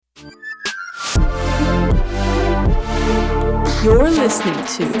You're listening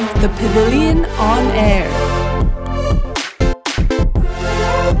to The Pavilion on Air.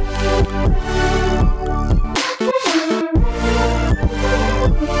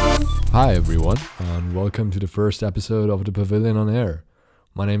 Hi everyone, and welcome to the first episode of The Pavilion on Air.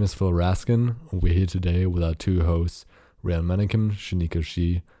 My name is Phil Raskin. We're here today with our two hosts, Ryan Menachem, Shanika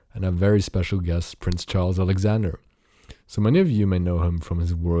Shi, and our very special guest, Prince Charles Alexander. So many of you may know him from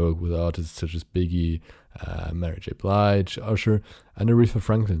his work with artists such as B.I.G, Mary J. Blige, Usher, and Aretha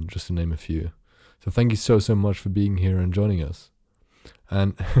Franklin, just to name a few. So thank you so much for being here and joining us.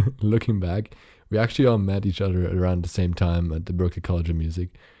 And looking back, we actually all met each other around the same time at the Berklee College of Music.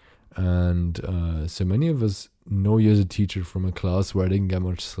 And so many of us know you as a teacher from a class where I didn't get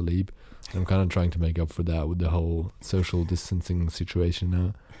much sleep. And I'm kind of trying to make up for that with the whole social distancing situation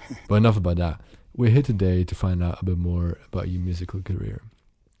now. But enough about that. We're here today to find out a bit more about your musical career.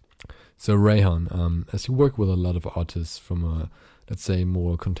 So Rayhan, as you work with a lot of artists from a, let's say,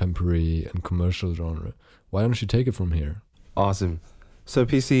 more contemporary and commercial genre, why don't you take it from here? Awesome. So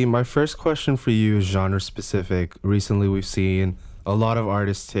PC, my first question for you is genre specific. Recently we've seen a lot of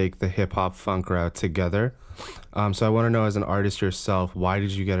artists take the hip-hop funk route together. So I want to know, as an artist yourself, why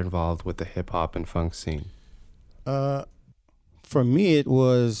did you get involved with the hip-hop and funk scene? For me, it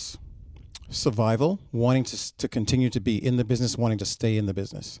was survival, wanting to continue to be in the business, wanting to stay in the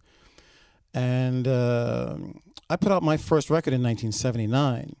business. And I put out my first record in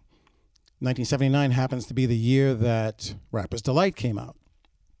 1979. 1979 happens to be the year that Rapper's Delight came out.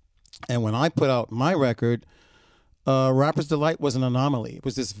 And when I put out my record, Rapper's Delight was an anomaly. It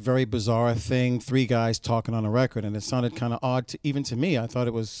was this very bizarre thing, three guys talking on a record, and it sounded kind of odd even to me. I thought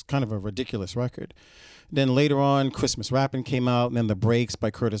it was kind of a ridiculous record. Then later on, Christmas Rappin' came out, and then The Breaks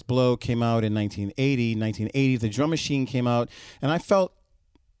by Curtis Blow came out in 1980. 1980, The Drum Machine came out, and I felt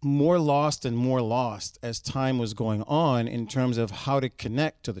more lost and more lost as time was going on in terms of how to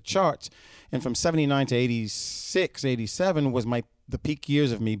connect to the charts. And from 79 to 86, 87 was the peak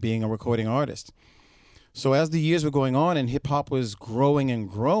years of me being a recording artist. So as the years were going on and hip-hop was growing and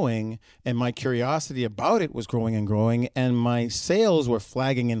growing, and my curiosity about it was growing and growing, and my sales were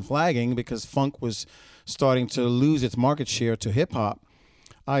flagging and flagging because funk was starting to lose its market share to hip-hop,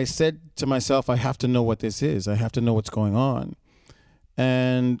 I said to myself, I have to know what this is. I have to know what's going on.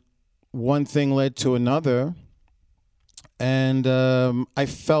 And one thing led to another, and I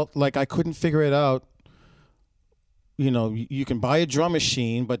felt like I couldn't figure it out. You know, you can buy a drum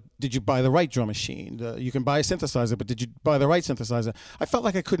machine, but did you buy the right drum machine? You can buy a synthesizer, but did you buy the right synthesizer? I felt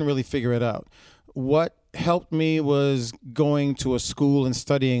like I couldn't really figure it out. What helped me was going to a school and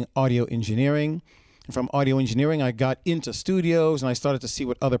studying audio engineering. And from audio engineering, I got into studios, and I started to see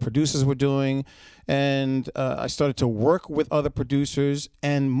what other producers were doing. And I started to work with other producers,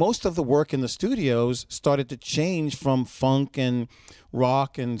 and most of the work in the studios started to change from funk and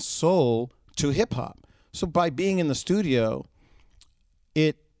rock and soul to hip-hop. So by being in the studio,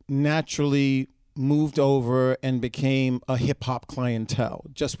 it naturally moved over and became a hip-hop clientele,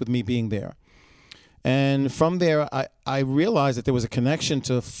 just with me being there. And from there, I realized that there was a connection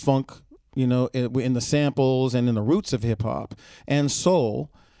to funk, you know, in the samples and in the roots of hip-hop and soul.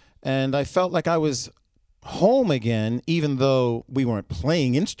 And I felt like I was home again, even though we weren't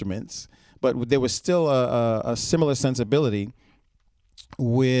playing instruments, but there was still a similar sensibility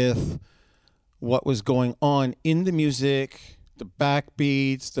with what was going on in the music, the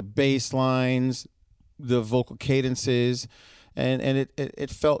backbeats, the bass lines, the vocal cadences, and it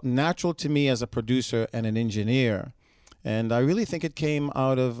felt natural to me as a producer and an engineer. And I really think it came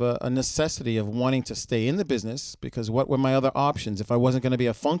out of a necessity of wanting to stay in the business, because what were my other options? If I wasn't going to be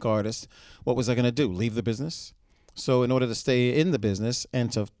a funk artist, what was I going to do? Leave the business? So in order to stay in the business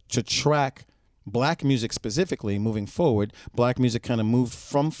and to track black music specifically moving forward, black music kind of moved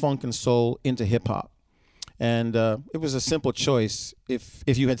from funk and soul into hip hop. And it was a simple choice if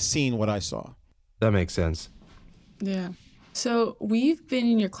you had seen what I saw. That makes sense. Yeah. So we've been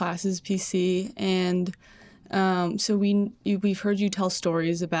in your classes, PC, and so we've heard you tell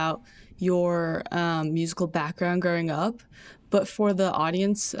stories about your musical background growing up. But for the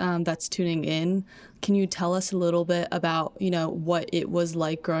audience that's tuning in, can you tell us a little bit about, you know, what it was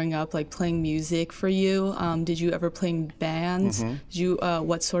like growing up, like playing music for you? Did you ever play in bands? Mm-hmm. Did you?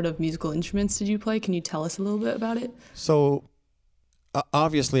 What sort of musical instruments did you play? Can you tell us a little bit about it? So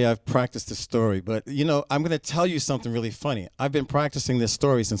obviously I've practiced this story, but, you know, I'm going to tell you something really funny. I've been practicing this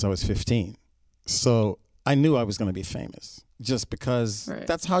story since I was 15. So I knew I was going to be famous just because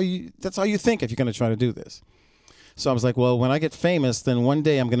that's how you think if you're going to try to do this. So I was like, well, when I get famous, then one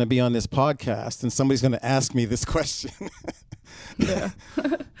day I'm going to be on this podcast and somebody's going to ask me this question. Yeah.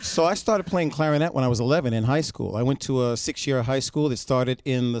 So I started playing clarinet when I was 11 in high school. I went to a 6-year high school that started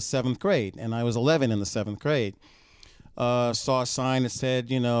in the 7th grade, and I was 11 in the 7th grade. Saw a sign that said,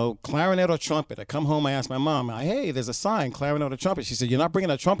 clarinet or trumpet. I come home, I asked my mom, hey, there's a sign, clarinet or trumpet. She said, you're not bringing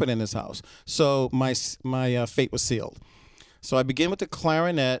a trumpet in this house. So my fate was sealed. So I began with the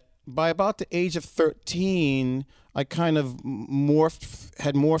clarinet. By about the age of 13, I kind of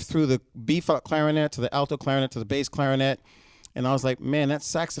had morphed through the B-flat clarinet to the alto clarinet to the bass clarinet. And I was like, man, that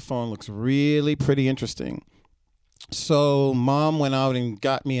saxophone looks really pretty interesting. So Mom went out and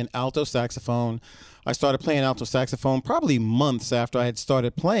got me an alto saxophone. I started playing alto saxophone probably months after I had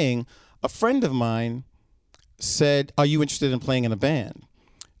started playing. A friend of mine said, are you interested in playing in a band?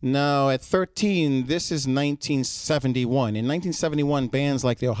 Now, at 13, this is 1971. In 1971, bands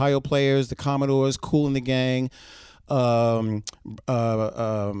like the Ohio Players, the Commodores, Kool and the Gang,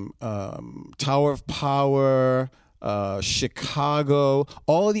 Tower of Power, Chicago,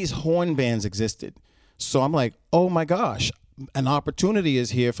 all of these horn bands existed. So I'm like, oh my gosh, an opportunity is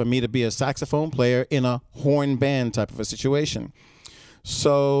here for me to be a saxophone player in a horn band type of a situation.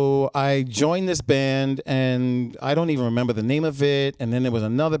 So I joined this band, and I don't even remember the name of it. And then there was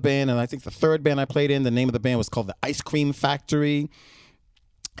another band, and I think the third band I played in, the name of the band was called the Ice Cream Factory.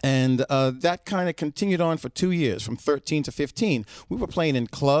 And that kind of continued on for 2 years, from 13 to 15. We were playing in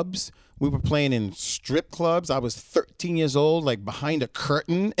clubs. We were playing in strip clubs. I was 13 years old, like behind a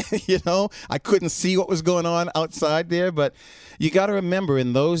curtain, I couldn't see what was going on outside there. But you got to remember,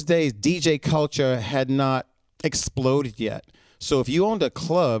 in those days, DJ culture had not exploded yet. So if you owned a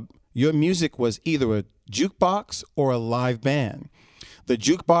club, your music was either a jukebox or a live band. The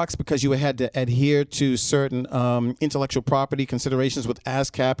jukebox, because you had to adhere to certain intellectual property considerations with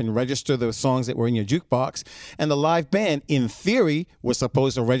ASCAP and register the songs that were in your jukebox. And the live band, in theory, was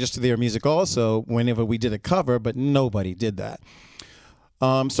supposed to register their music also whenever we did a cover, but nobody did that.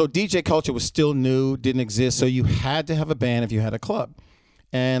 So DJ culture was still new, didn't exist, so you had to have a band if you had a club.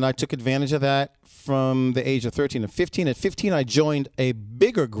 And I took advantage of that from the age of 13 to 15. At 15, I joined a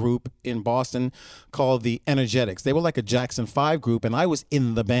bigger group in Boston called the Energetics. They were like a Jackson 5 group, and I was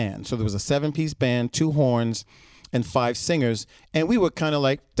in the band. So there was a 7-piece band, 2 horns, and 5 singers. And we were kind of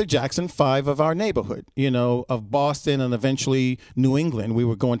like the Jackson 5 of our neighborhood, of Boston and eventually New England. We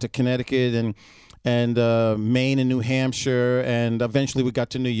were going to Connecticut and Maine and New Hampshire, and eventually we got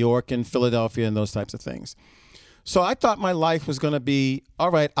to New York and Philadelphia and those types of things. So I thought my life was going to be, all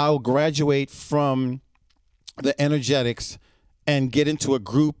right, I'll graduate from the Energetics and get into a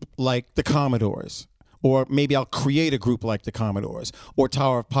group like the Commodores. Or maybe I'll create a group like the Commodores or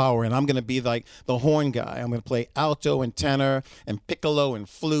Tower of Power, and I'm going to be like the horn guy. I'm going to play alto and tenor and piccolo and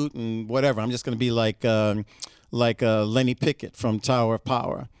flute and whatever. I'm just going to be like Lenny Pickett from Tower of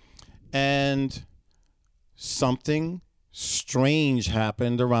Power. And something strange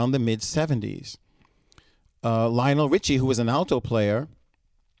happened around the mid-'70s. Lionel Richie, who was an alto player,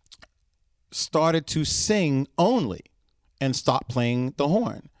 started to sing only and stopped playing the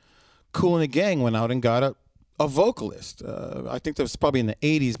horn. Kool and the Gang went out and got a vocalist. I think that was probably in the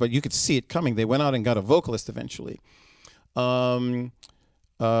 80s, but you could see it coming. They went out and got a vocalist eventually. The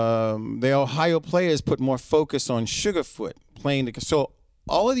Ohio Players put more focus on Sugarfoot playing the... So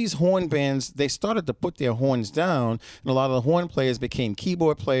all of these horn bands, they started to put their horns down, and a lot of the horn players became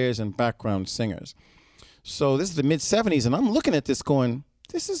keyboard players and background singers. So this is the mid-'70s, and I'm looking at this going,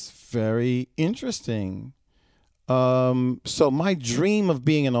 this is very interesting. So my dream of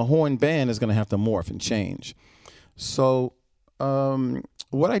being in a horn band is going to have to morph and change. So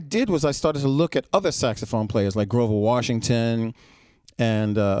what I did was I started to look at other saxophone players like Grover Washington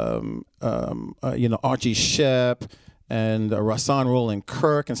and, Archie Shepp and Rahsaan Roland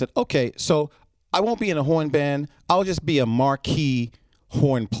Kirk, and said, okay, so I won't be in a horn band. I'll just be a marquee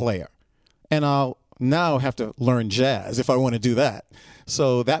horn player. And I'll now have to learn jazz if I want to do that.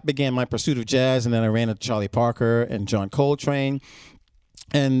 So that began my pursuit of jazz, and then I ran into Charlie Parker and John Coltrane.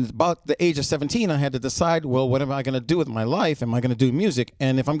 And about the age of 17, I had to decide, well, what am I going to do with my life? Am I going to do music?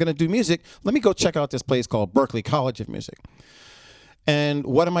 And if I'm going to do music, let me go check out this place called Berklee College of Music. And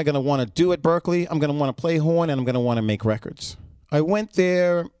what am I going to want to do at Berklee? I'm going to want to play horn, and I'm going to want to make records. I went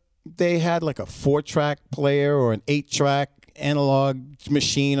there. They had like a 4-track player or an 8-track analog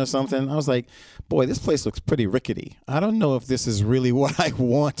machine or something. I was like, boy, this place looks pretty rickety. I don't know if this is really what I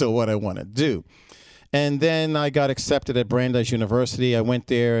want or what I want to do. And then I got accepted at Brandeis University. I went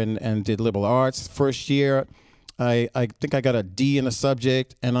there and did liberal arts. First year, I think I got a D in a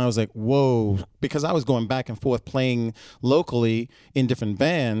subject, and I was like, whoa, because I was going back and forth playing locally in different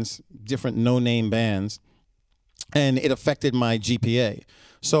bands, different no-name bands, and it affected my GPA.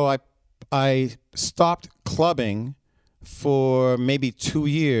 So I stopped clubbing for maybe 2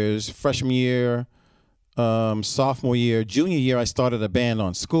 years, freshman year, sophomore year, junior year, I started a band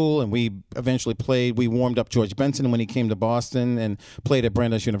on school, and we eventually played. We warmed up George Benson when he came to Boston and played at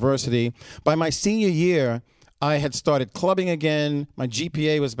Brandeis University. By my senior year, I had started clubbing again. My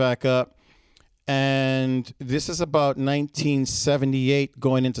GPA was back up. And this is about 1978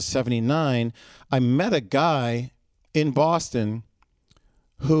 going into 79. I met a guy in Boston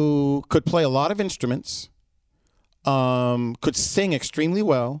who could play a lot of instruments, could sing extremely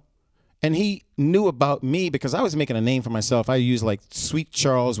well. And he knew about me because I was making a name for myself. I used like Sweet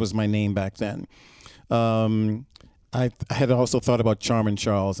Charles was my name back then. I had also thought about Charmin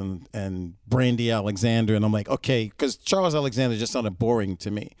Charles and Brandy Alexander. And I'm like, okay, because Charles Alexander just sounded boring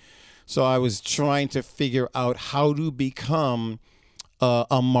to me. So I was trying to figure out how to become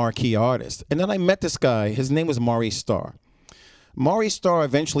a marquee artist. And then I met this guy. His name was Maurice Starr. Maurice Starr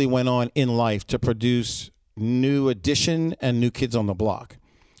eventually went on in life to produce New Edition and New Kids on the Block.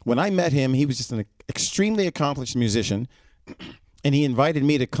 When I met him, he was just an extremely accomplished musician, and he invited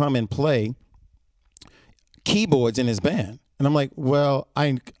me to come and play keyboards in his band. And I'm like, well,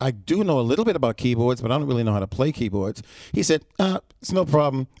 I do know a little bit about keyboards, but I don't really know how to play keyboards. He said, it's no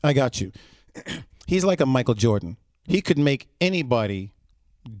problem. I got you. He's like a Michael Jordan. He could make anybody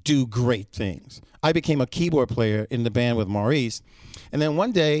do great things. I became a keyboard player in the band with Maurice. And then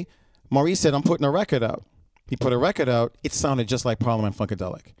one day, Maurice said, I'm putting a record out. He put a record out. It sounded just like Parliament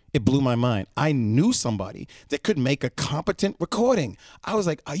Funkadelic. It blew my mind. I knew somebody that could make a competent recording. I was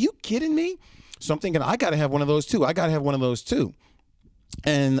like, are you kidding me? So I'm thinking, I got to have one of those too.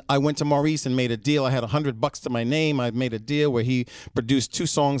 And I went to Maurice and made a deal. I had $100 to my name. I made a deal where he produced 2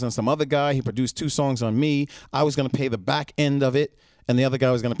 songs on some other guy. He produced 2 songs on me. I was going to pay the back end of it, and the other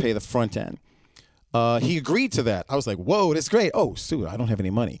guy was going to pay the front end. He agreed to that. I was like, whoa, that's great. Oh, shoot, I don't have any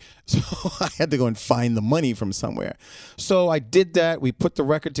money. So I had to go and find the money from somewhere. So I did that. We put the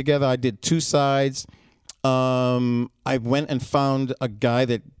record together. I did 2 sides. I went and found a guy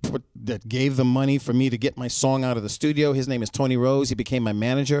that gave the money for me to get my song out of the studio. His name is Tony Rose. He became my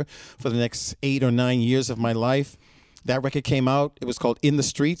manager for the next 8 or 9 years of my life. That record came out. It was called In the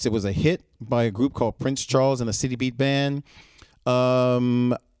Streets. It was a hit by a group called Prince Charles and the City Beat Band.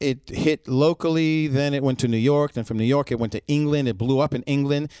 It hit locally, then it went to New York, then from New York it went to England. It blew up in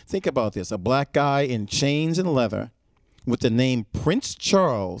England. Think about this, a black guy in chains and leather with the name Prince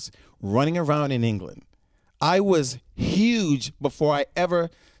Charles running around in England. I was huge before I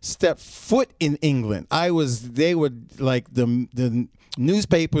ever stepped foot in England. They were like, the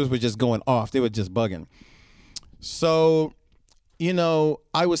newspapers were just going off. They were just bugging. So,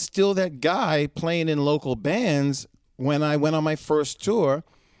 I was still that guy playing in local bands. When I went on my first tour,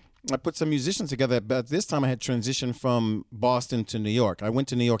 I put some musicians together, but this time I had transitioned from Boston to New York. I went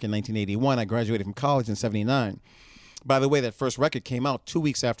to New York in 1981. I graduated from college in 79. By the way, that first record came out 2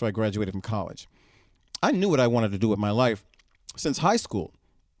 weeks after I graduated from college. I knew what I wanted to do with my life since high school.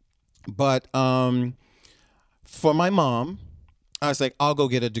 But for my mom, I was like, I'll go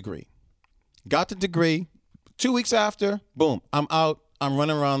get a degree. Got the degree. 2 weeks after, boom, I'm out. I'm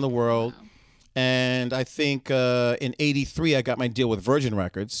running around the world. Wow. And I think in 83, I got my deal with Virgin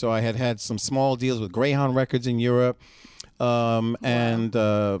Records. So I had some small deals with Greyhound Records in Europe and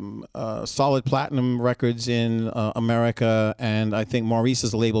Solid Platinum Records in America. And I think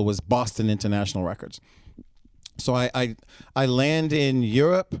Maurice's label was Boston International Records. So I land in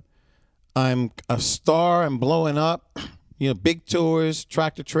Europe. I'm a star. I'm blowing up. Big tours,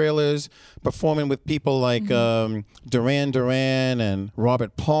 tractor trailers, performing with people like Duran Duran and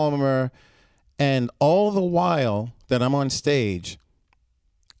Robert Palmer. And all the while that I'm on stage,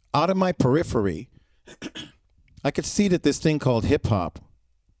 out of my periphery, I could see that this thing called hip hop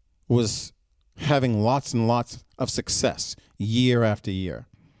was having lots and lots of success year after year.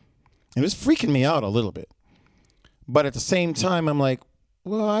 It was freaking me out a little bit. But at the same time, I'm like,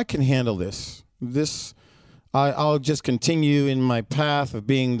 well, I can handle this. I'll just continue in my path of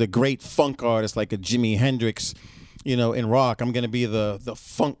being the great funk artist like a Jimi Hendrix, in rock. I'm going to be the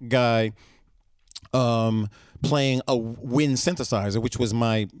funk guy. Playing a wind synthesizer, which was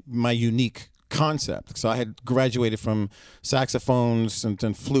my unique concept. So I had graduated from saxophones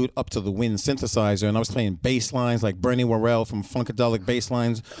and flute up to the wind synthesizer, and I was playing bass lines like Bernie Worrell from Funkadelic bass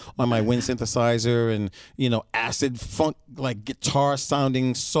lines on my wind synthesizer, and acid funk like guitar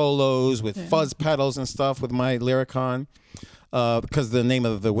sounding solos with fuzz pedals and stuff with my Lyricon, because the name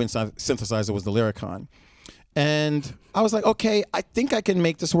of the wind synthesizer was the Lyricon. And I was like, okay, I think I can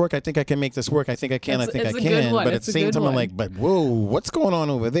make this work. I think I can. But at the same time, I'm like, but whoa, what's going on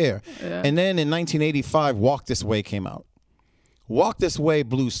over there? Yeah. And then in 1985, Walk This Way came out. Walk This Way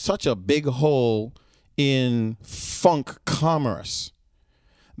blew such a big hole in funk commerce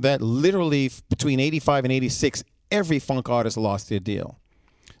that literally between 85 and 86, every funk artist lost their deal.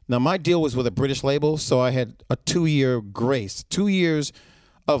 Now, my deal was with a British label, so I had a 2-year grace. 2 years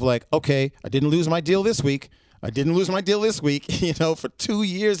of like, okay, I didn't lose my deal this week. I didn't lose my deal this week. For 2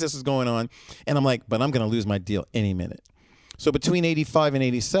 years this was going on. And I'm like, but I'm going to lose my deal any minute. So between 85 and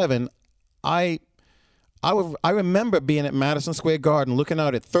 87, I remember being at Madison Square Garden, looking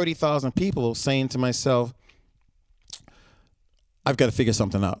out at 30,000 people, saying to myself, I've got to figure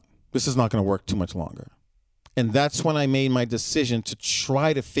something out. This is not going to work too much longer. And that's when I made my decision to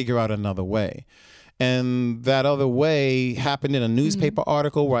try to figure out another way. And that other way happened in a newspaper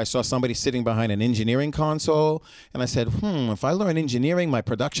article where I saw somebody sitting behind an engineering console. And I said, if I learn engineering, my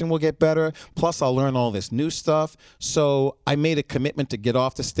production will get better. Plus, I'll learn all this new stuff. So I made a commitment to get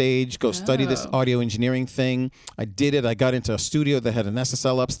off the stage, go study this audio engineering thing. I did it. I got into a studio that had an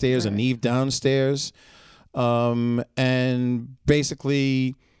SSL upstairs, a Neve downstairs. And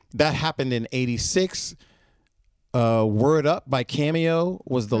basically, that happened in 86. Word Up by Cameo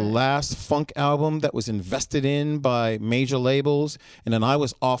was the last funk album that was invested in by major labels. And then I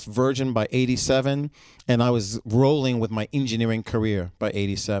was off Virgin by 87. And I was rolling with my engineering career by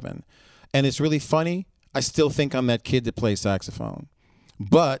 87. And it's really funny. I still think I'm that kid that plays saxophone.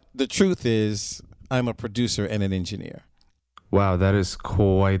 But the truth is, I'm a producer and an engineer. Wow, that is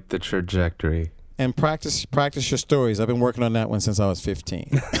quite the trajectory. And practice your stories. I've been working on that one since I was 15.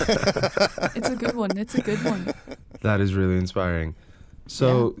 It's a good one. It's a good one. That is really inspiring.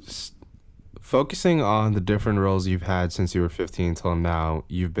 So focusing on the different roles you've had since you were 15 till now,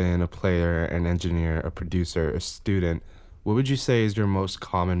 you've been a player, an engineer, a producer, a student. What would you say is your most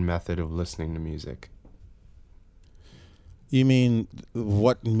common method of listening to music? You mean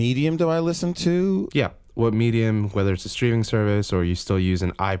what medium do I listen to? Yeah. What medium, whether it's a streaming service or you still use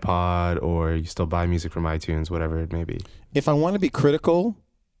an iPod or you still buy music from iTunes, whatever it may be. If I want to be critical,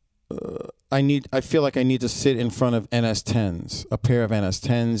 I feel like I need to sit in front of NS10s, a pair of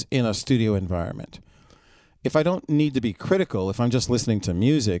NS10s in a studio environment. If I don't need to be critical, if I'm just listening to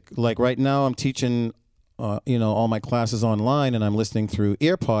music, like right now I'm teaching all my classes online and I'm listening through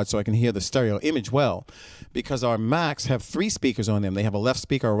earpods so I can hear the stereo image well, because our Macs have 3 speakers on them. They have a left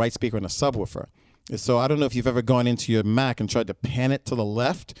speaker, a right speaker, and a subwoofer. So I don't know if you've ever gone into your Mac and tried to pan it to the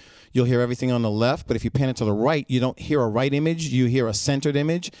left. You'll hear everything on the left, but if you pan it to the right, you don't hear a right image, you hear a centered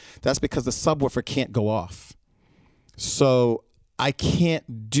image. That's because the subwoofer can't go off. So I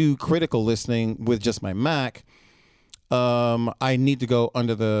can't do critical listening with just my Mac. I need to go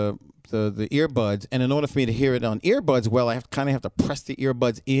under the earbuds, and in order for me to hear it on earbuds well, I have to press the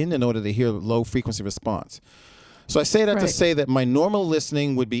earbuds in order to hear low frequency response. So I say that to say that my normal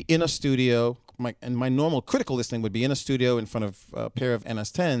listening would be in a studio, and my normal critical listening would be in a studio in front of a pair of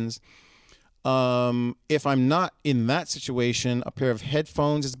NS10s. If I'm not in that situation, a pair of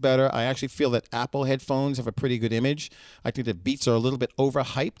headphones is better. I actually feel that Apple headphones have a pretty good image. I think the Beats are a little bit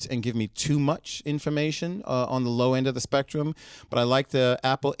overhyped and give me too much information on the low end of the spectrum. But I like the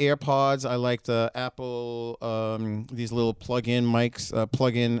Apple AirPods. I like the Apple, these little plug-in mics,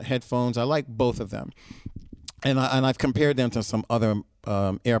 plug-in headphones. I like both of them. And I've compared them to some other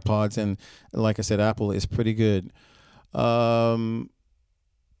AirPods, and like I said, Apple is pretty good. And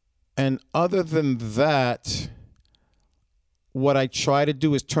other than that, what I try to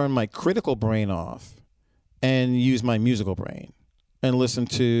do is turn my critical brain off and use my musical brain and listen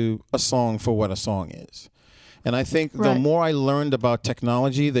to a song for what a song is. And I think the more I learned about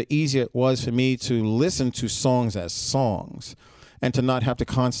technology, the easier it was for me to listen to songs as songs and to not have to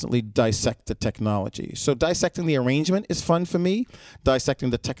constantly dissect the technology. So dissecting the arrangement is fun for me. Dissecting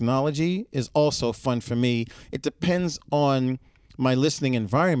the technology is also fun for me. It depends on my listening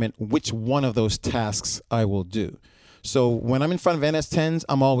environment, which one of those tasks I will do. So when I'm in front of NS10s,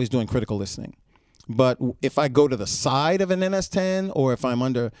 I'm always doing critical listening. But if I go to the side of an NS10, or if I'm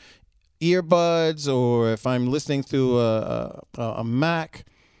under earbuds, or if I'm listening through a Mac,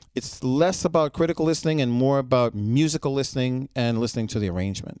 it's less about critical listening and more about musical listening and listening to the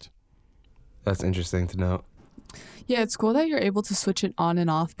arrangement. That's interesting to know. Yeah, it's cool that you're able to switch it on and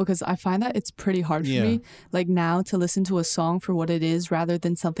off, because I find that it's pretty hard for me, like now, to listen to a song for what it is rather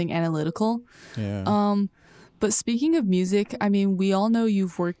than something analytical. Yeah. But speaking of music, I mean, we all know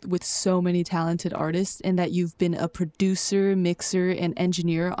you've worked with so many talented artists and that you've been a producer, mixer, and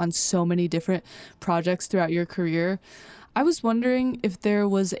engineer on so many different projects throughout your career. I was wondering if there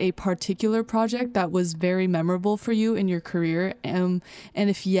was a particular project that was very memorable for you in your career, and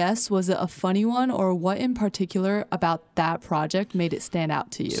if yes, was it a funny one, or what in particular about that project made it stand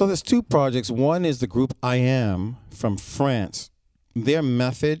out to you? So there's 2 projects. One is the group I Am from France. their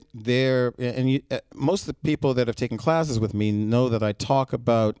method, most of the people that have taken classes with me know that I talk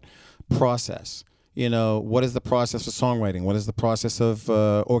about process. What is the process of songwriting? What is the process of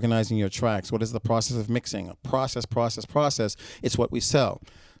organizing your tracks? What is the process of mixing? Process. It's what we sell.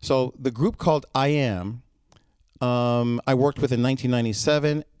 So the group called I Am, I worked with in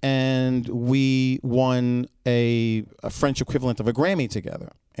 1997, and we won a French equivalent of a Grammy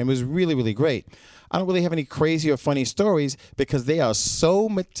together. And it was really, really great. I don't really have any crazy or funny stories because they are so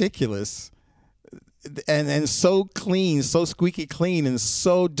meticulous and so clean, so squeaky clean, and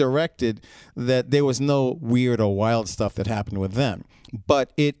so directed that there was no weird or wild stuff that happened with them.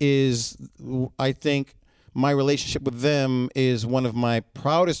 But it is, I think, my relationship with them is one of my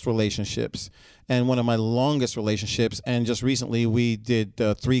proudest relationships and one of my longest relationships. And just recently, we did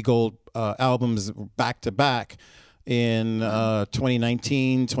 3 gold albums back to back in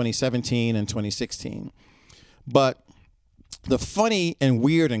 2019, 2017, and 2016. But the funny and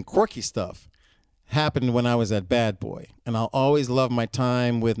weird and quirky stuff happened when I was at Bad Boy. And I'll always love my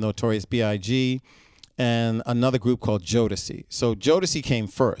time with Notorious B.I.G. and another group called Jodeci. So Jodeci came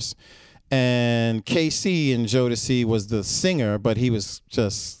first. And KC in Jodeci was the singer, but he was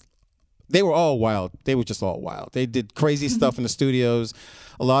just, they were all wild. They were just all wild. They did crazy stuff in the studios.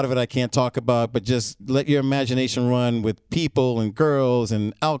 A lot of it I can't talk about, but just let your imagination run with people and girls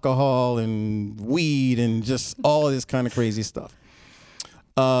and alcohol and weed and just all of this kind of crazy stuff.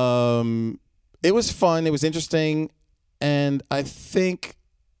 It was fun. It was interesting. And I think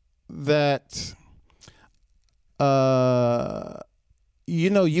that,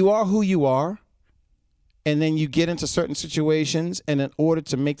 you are who you are. And then you get into certain situations, and in order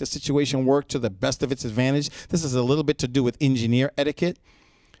to make the situation work to the best of its advantage, this is a little bit to do with engineer etiquette.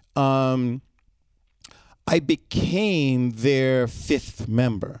 I became their 5th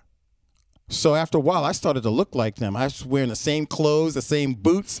member. So after a while, I started to look like them. I was wearing the same clothes, the same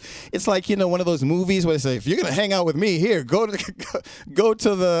boots. It's like, one of those movies where they say, if you're gonna hang out with me, here, go to the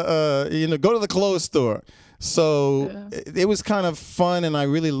clothes store. So it was kind of fun, and I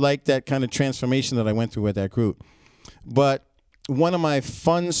really liked that kind of transformation that I went through with that group. But one of my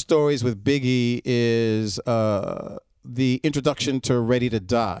fun stories with Biggie is the introduction to Ready to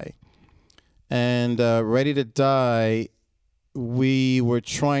Die. And Ready to Die, we were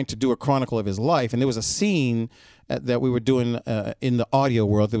trying to do a chronicle of his life, and there was a scene that we were doing in the audio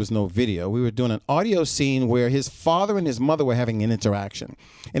world. There was no video. We were doing an audio scene where his father and his mother were having an interaction,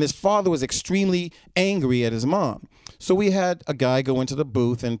 and his father was extremely angry at his mom. So we had a guy go into the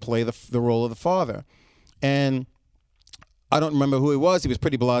booth and play the role of the father, and I don't remember who he was. He was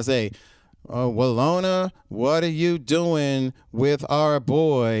pretty blasé. Walona, what are you doing with our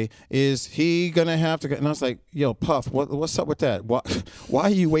boy? Is he gonna have to go? And I was like, yo, Puff, what's up with that? Why are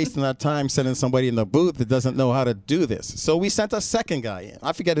you wasting our time sending somebody in the booth that doesn't know how to do this? So we sent a second guy in.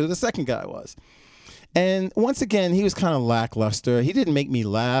 I forget who the second guy was. And once again, he was kind of lackluster. He didn't make me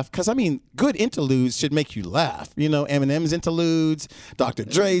laugh because, good interludes should make you laugh. Eminem's interludes, Dr.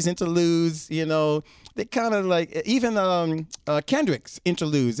 Dre's interludes, they kind of like, even Kendrick's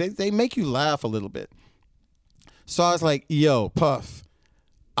interludes, they make you laugh a little bit. So I was like, yo, Puff,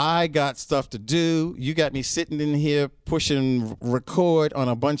 I got stuff to do. You got me sitting in here pushing record on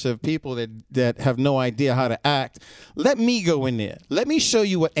a bunch of people that have no idea how to act. Let me go in there. Let me show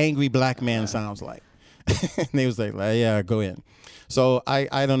you what angry black man sounds like. And they was like, yeah, go in. So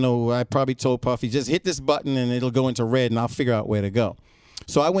I don't know. I probably told Puffy, just hit this button and it'll go into red and I'll figure out where to go.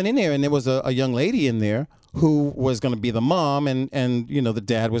 So I went in there and there was a young lady in there who was going to be the mom and the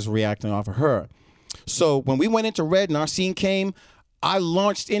dad was reacting off of her. So when we went into red and our scene came, I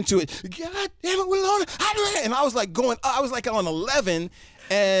launched into it. God damn it, Walona. And I was like on 11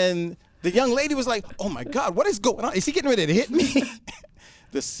 and the young lady was like, oh my God, what is going on? Is he getting ready to hit me?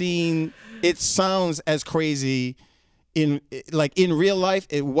 The scene, it sounds as crazy in real life.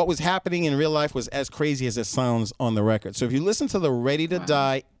 What was happening in real life was as crazy as it sounds on the record. So if you listen to the Ready to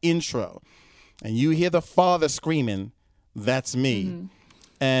Die intro and you hear the father screaming, that's me. Mm-hmm.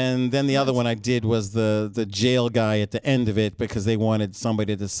 And then the other one I did was the jail guy at the end of it because they wanted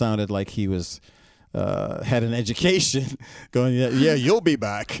somebody that sounded like he was had an education going, yeah, you'll be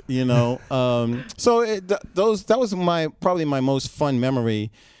back, So that was probably my most fun memory.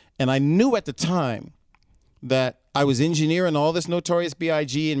 And I knew at the time that I was engineering all this Notorious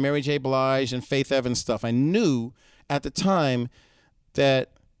B.I.G. and Mary J. Blige and Faith Evans stuff. I knew at the time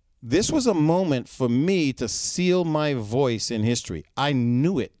that this was a moment for me to seal my voice in history. I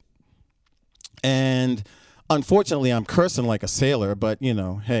knew it. And unfortunately, I'm cursing like a sailor, but,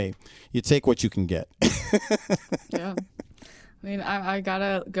 hey, you take what you can get. Yeah. I mean, I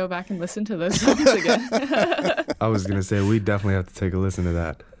gotta go back and listen to those songs again. I was gonna say we definitely have to take a listen to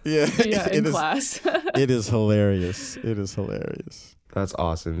that. Yeah, Yeah, in class. It is hilarious. It is hilarious. That's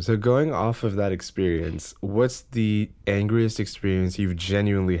awesome. So going off of that experience, what's the angriest experience you've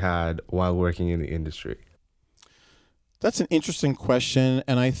genuinely had while working in the industry? That's an interesting question,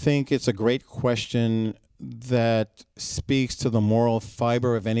 and I think it's a great question that speaks to the moral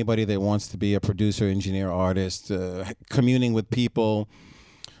fiber of anybody that wants to be a producer, engineer, artist, communing with people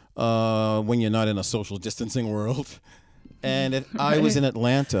when you're not in a social distancing world. And I was in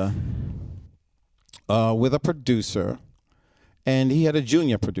Atlanta with a producer, and he had a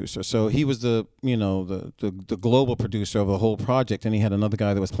junior producer. So he was the global producer of the whole project, and he had another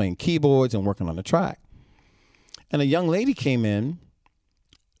guy that was playing keyboards and working on the track. And a young lady came in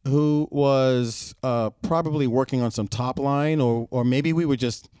who was probably working on some top line, or maybe we were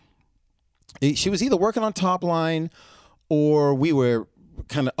just, she was either working on top line or we were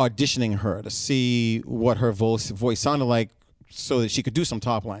kind of auditioning her to see what her voice sounded like so that she could do some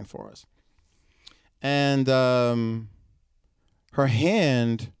top line for us. And her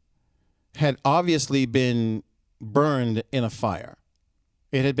hand had obviously been burned in a fire.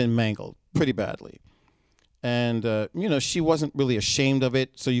 It had been mangled pretty badly. And, she wasn't really ashamed of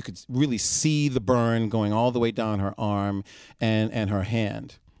it, so you could really see the burn going all the way down her arm and her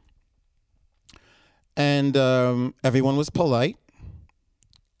hand. And everyone was polite.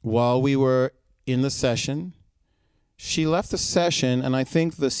 While we were in the session, she left the session, and I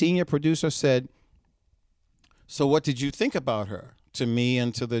think the senior producer said, "So what did you think about her?" to me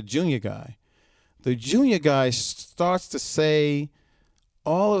and to the junior guy. The junior guy starts to say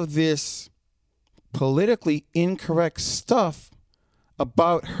all of this politically incorrect stuff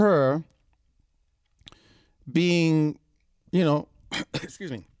about her being,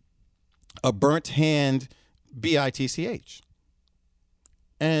 excuse me, a burnt hand, B.I.G.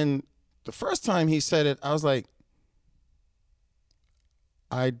 And the first time he said it, I was like,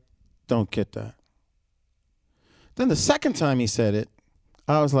 I don't get that. Then the second time he said it,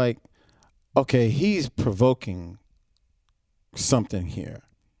 I was like, okay, he's provoking something here.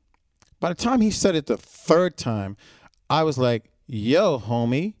 By the time he said it the third time, I was like, yo,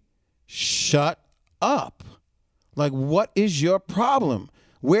 homie, shut up. Like, what is your problem?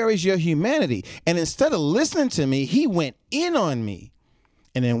 Where is your humanity? And instead of listening to me, he went in on me.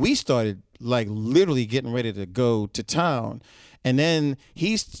 And then we started like literally getting ready to go to town. And then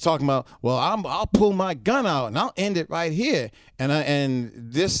he's talking about, well, I'll pull my gun out and I'll end it right here. And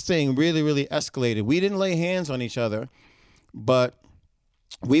this thing really, really escalated. We didn't lay hands on each other, but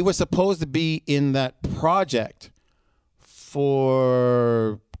we were supposed to be in that project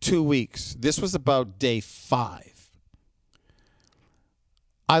for 2 weeks. This was about day 5.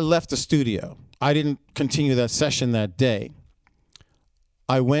 I left the studio. I didn't continue that session that day.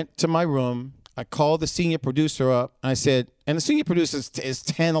 I went to my room. I called the senior producer up. I said, and the senior producer is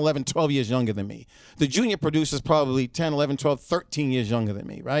 10, 11, 12 years younger than me. The junior producer is probably 10, 11, 12, 13 years younger than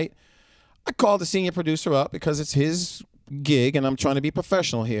me, right? I called the senior producer up because it's his gig and I'm trying to be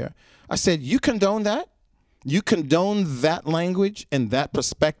professional here. I said, you condone that? You condone that language and that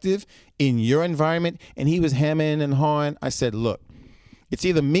perspective in your environment? And he was hemming and hawing. I said, look, it's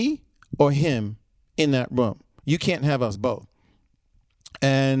either me or him in that room. You can't have us both.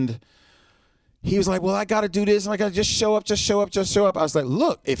 And he was like, well, I got to do this. And I got to just show up. I was like,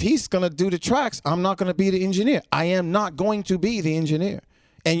 look, if he's going to do the tracks, I'm not going to be the engineer. I am not going to be the engineer.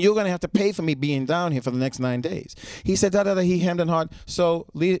 And you're going to have to pay for me being down here for the next 9 days. He said, he hemmed and hawed. So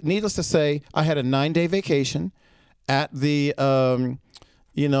needless to say, I had a 9-day vacation at the,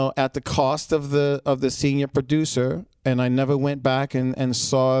 at the cost of the senior producer. And I never went back and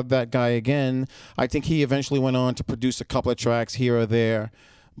saw that guy again. I think he eventually went on to produce a couple of tracks here or there,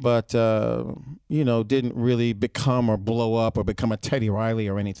 but, didn't really become or blow up or become a Teddy Riley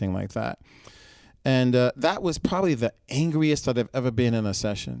or anything like that. And that was probably the angriest that I've ever been in a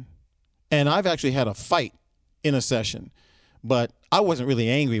session. And I've actually had a fight in a session, but I wasn't really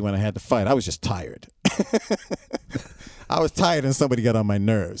angry when I had to fight. I was just tired. I was tired and somebody got on my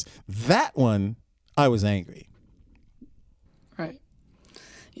nerves. That one, I was angry. Right.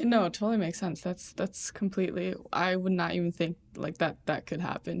 No, it totally makes sense. That's completely, I would not even think like that could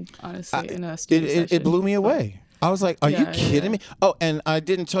happen, honestly, in a studio session. It blew me away. I was like, are you kidding me? Oh, and I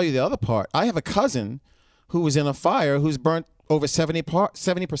didn't tell you the other part. I have a cousin who was in a fire who's burnt over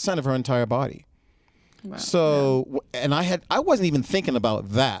 70% of her entire body. Wow. So, and I wasn't even thinking about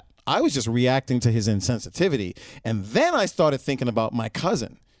that. I was just reacting to his insensitivity. And then I started thinking about my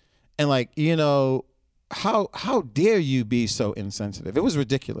cousin. And like, how dare you be so insensitive? It was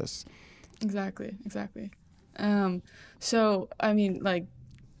ridiculous. Exactly. So, I mean, like,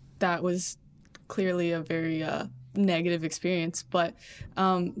 that was clearly a very negative experience. But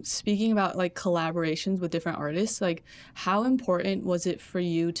speaking about like collaborations with different artists, like, how important was it for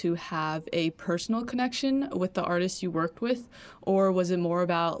you to have a personal connection with the artists you worked with, or was it more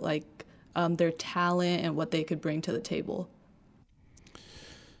about like their talent and what they could bring to the table?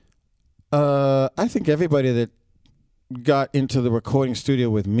 I think everybody that got into the recording studio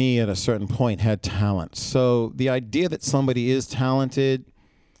with me at a certain point had talent. So the idea that somebody is talented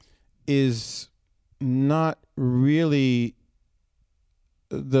is not really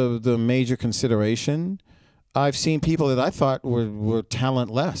the major consideration. I've seen people that I thought were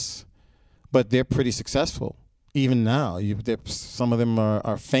talentless, but they're pretty successful. Even now, some of them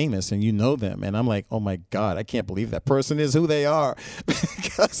are famous, and you know them. And I'm like, oh my God, I can't believe that person is who they are,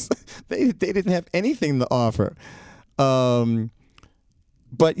 because they didn't have anything to offer.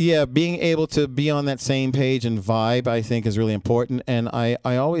 But yeah, being able to be on that same page and vibe, I think, is really important. And I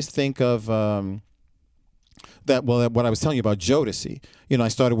always think of what I was telling you about Jodeci. You know, I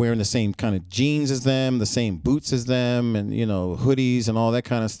started wearing the same kind of jeans as them, the same boots as them, and, you know, hoodies and all that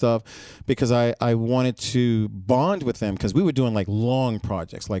kind of stuff, because I wanted to bond with them, because we were doing like long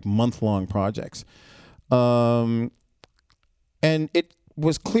projects, like month-long projects. And it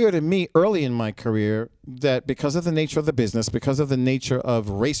was clear to me early in my career that because of the nature of the business, because of the nature of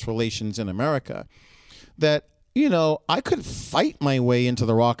race relations in America, that, you know, I could fight my way into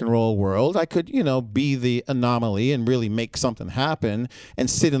the rock and roll world. I could, you know, be the anomaly and really make something happen and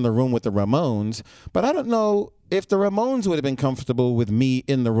sit in the room with the Ramones. But I don't know if the Ramones would have been comfortable with me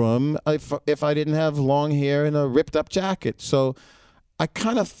in the room if I didn't have long hair and a ripped up jacket. So I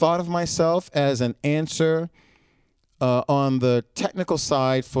kind of thought of myself as an answer on the technical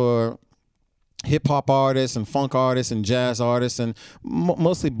side for hip hop artists and funk artists and jazz artists and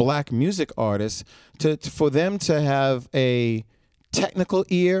mostly black music artists, for them to have a technical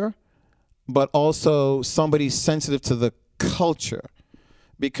ear, but also somebody sensitive to the culture,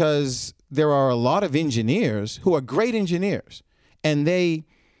 because there are a lot of engineers who are great engineers and they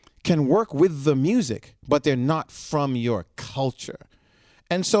can work with the music, but they're not from your culture.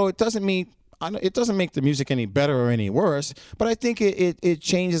 And so it doesn't make the music any better or any worse, but I think it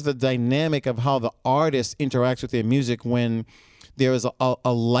changes the dynamic of how the artist interacts with their music when there is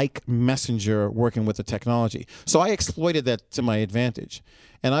a like messenger working with the technology. So I exploited that to my advantage.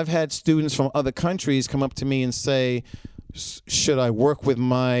 And I've had students from other countries come up to me and say, should I work with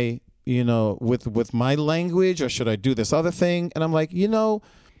my, you know, with my language, or should I do this other thing? And I'm like, you know,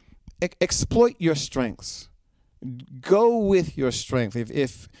 exploit your strengths. Go with your strength.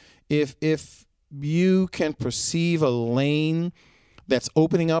 If you can perceive a lane that's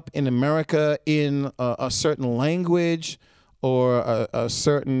opening up in America in a certain language or a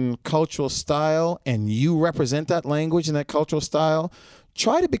certain cultural style, and you represent that language and that cultural style,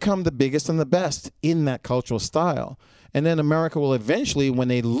 try to become the biggest and the best in that cultural style. And then America will eventually, when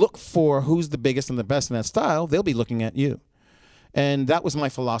they look for who's the biggest and the best in that style, they'll be looking at you. And that was my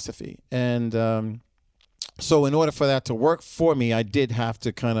philosophy. And so in order for that to work for me, I did have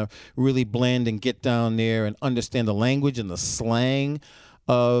to kind of really blend and get down there and understand the language and the slang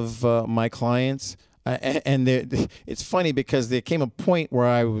of my clients. And it's funny because there came a point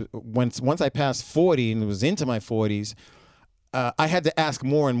where once I passed 40 and was into my 40s, I had to ask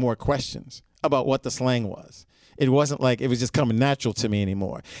more and more questions about what the slang was. It wasn't like it was just coming natural to me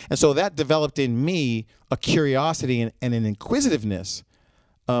anymore. And so that developed in me a curiosity and an inquisitiveness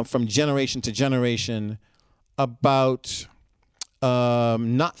from generation to generation about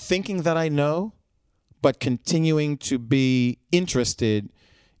not thinking that I know, but continuing to be interested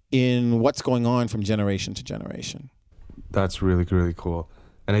in what's going on from generation to generation. That's really, really cool.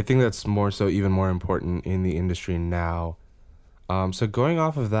 And I think that's more so even more important in the industry now. So going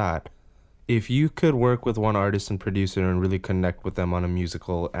off of that, if you could work with one artist and producer and really connect with them on a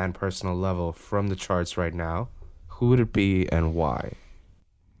musical and personal level from the charts right now, who would it be and why?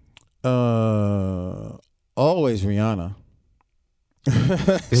 Always Rihanna.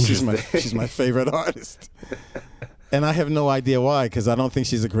 She's my favorite artist. And I have no idea why, because I don't think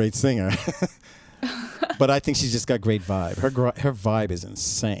she's a great singer. But I think she's just got great vibe. Her vibe is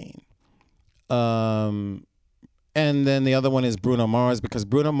insane. And then the other one is Bruno Mars, because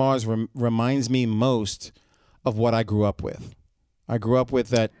Bruno Mars reminds me most of what I grew up with. I grew up with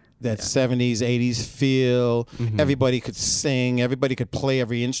that 70s, 80s feel. Mm-hmm. Everybody could sing. Everybody could play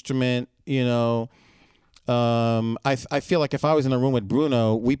every instrument, you know. I feel like if I was in a room with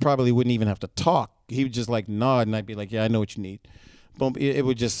Bruno, we probably wouldn't even have to talk. He would just like nod, and I'd be like, "Yeah, I know what you need." Boom. It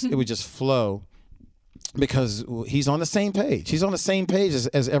would just flow, because he's on the same page. He's on the same page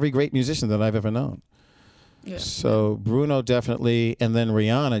as every great musician that I've ever known. Yeah. So Bruno definitely, and then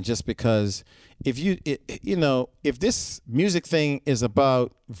Rihanna, just because if this music thing is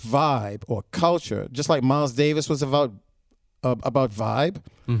about vibe or culture, just like Miles Davis was about vibe.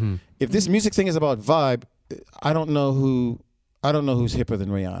 Mm-hmm. If this music thing is about vibe, I don't know who's hipper than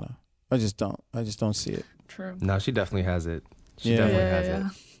Rihanna. I just don't see it. True. No, she definitely has it. She Yeah. definitely has it.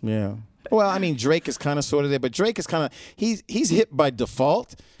 Yeah. Well, I mean, Drake is kind of sort of there, but Drake is kind of he's hip by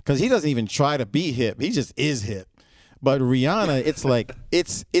default because he doesn't even try to be hip. He just is hip. But Rihanna, it's like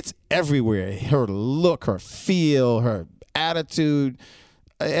it's everywhere. Her look, her feel, her attitude,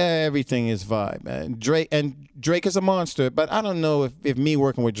 everything is vibe. And Drake is a monster. But I don't know if me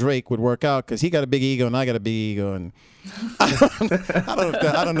working with Drake would work out because he got a big ego and I got a big ego, and I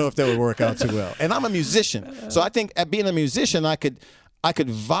don't know if that would work out too well. And I'm a musician, so I think at being a musician, I could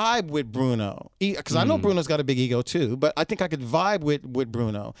vibe with Bruno because I know Bruno's got a big ego too. But I think I could vibe with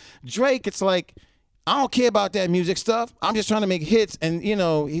Bruno. Drake, it's like, I don't care about that music stuff. I'm just trying to make hits. And,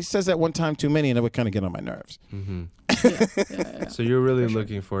 he says that one time too many, and it would kind of get on my nerves. Mm-hmm. Yeah. So you're really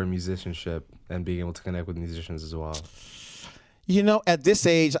looking for musicianship and being able to connect with musicians as well. At this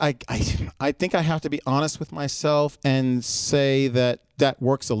age, I think I have to be honest with myself and say that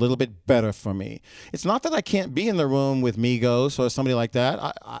works a little bit better for me. It's not that I can't be in the room with Migos or somebody like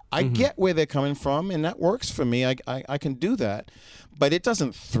that. I get where they're coming from, and that works for me. I can do that. But it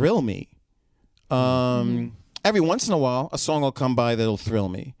doesn't thrill me. Every once in a while, a song will come by that'll thrill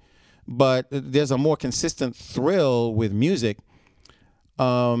me, but there's a more consistent thrill with music.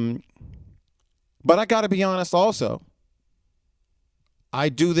 But I got to be honest also. I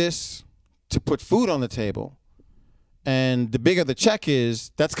do this to put food on the table, and the bigger the check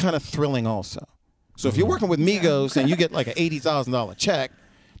is, that's kind of thrilling also. So if you're working with Migos and you get like an $80,000 check,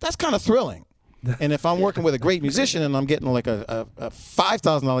 that's kind of thrilling. And if I'm working with a great musician and I'm getting like a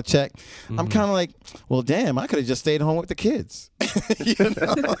 $5,000 check, I'm kind of like, well, damn, I could have just stayed home with the kids.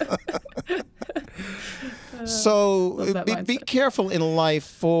 So be careful in life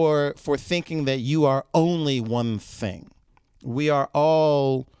for thinking that you are only one thing. We are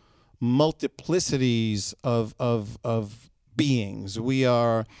all multiplicities of beings. We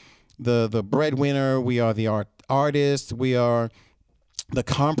are the breadwinner. We are the artist. We are the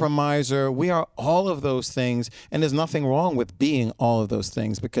compromiser. We are all of those things, and there's nothing wrong with being all of those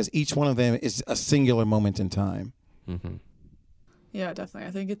things because each one of them is a singular moment in time. Mm-hmm. Yeah, definitely.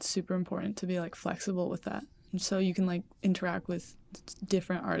 I think it's super important to be like flexible with that, and so you can like interact with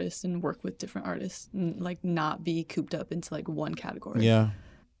different artists and work with different artists, and like not be cooped up into like one category. Yeah.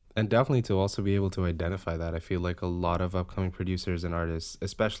 And definitely to also be able to identify that. I feel like a lot of upcoming producers and artists,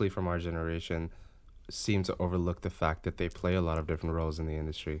 especially from our generation, seem to overlook the fact that they play a lot of different roles in the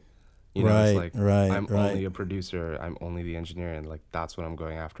industry. It's like, I'm only a producer, I'm only the engineer, and like that's what I'm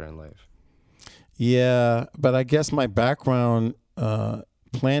going after in life. Yeah, but I guess my background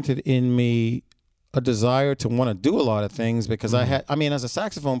planted in me a desire to want to do a lot of things because as a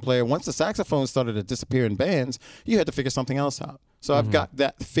saxophone player, once the saxophone started to disappear in bands, you had to figure something else out. So I've got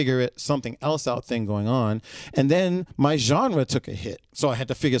that something else out thing going on. And then my genre took a hit. So I had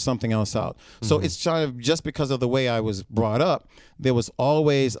to figure something else out. So it's kind of just because of the way I was brought up, there was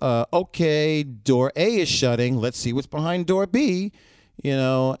always, okay, door A is shutting. Let's see what's behind door B,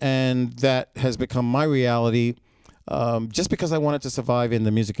 and that has become my reality just because I wanted to survive in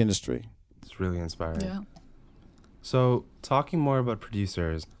the music industry. It's really inspiring. Yeah. So talking more about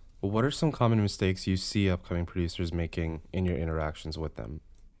producers, what are some common mistakes you see upcoming producers making in your interactions with them?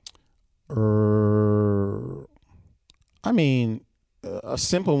 A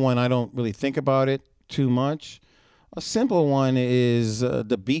simple one, I don't really think about it too much. A simple one is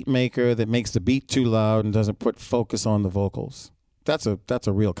the beat maker that makes the beat too loud and doesn't put focus on the vocals. That's a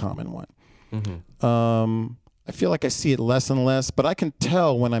real common one. Mm-hmm. I feel like I see it less and less, but I can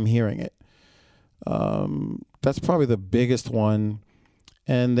tell when I'm hearing it. That's probably the biggest one.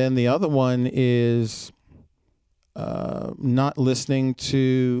 And then the other one is not listening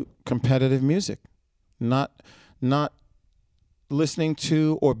to competitive music, not listening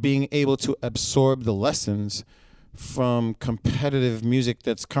to or being able to absorb the lessons from competitive music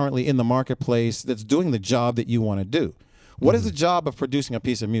that's currently in the marketplace that's doing the job that you want to do. What is the job of producing a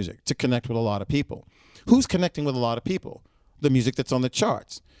piece of music? To connect with a lot of people. Who's connecting with a lot of people? The music that's on the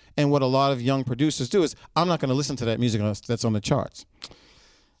charts. And what a lot of young producers do is, I'm not going to listen to that music that's on the charts.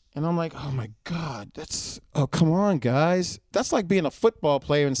 And I'm like, oh my God, come on, guys. That's like being a football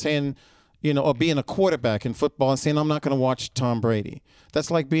player and saying, or being a quarterback in football and saying, I'm not going to watch Tom Brady.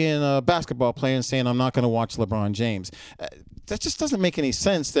 That's like being a basketball player and saying, I'm not going to watch LeBron James. That just doesn't make any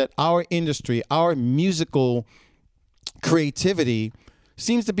sense that our industry, our musical creativity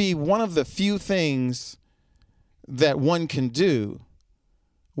seems to be one of the few things that one can do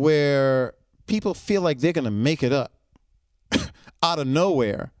where people feel like they're going to make it up out of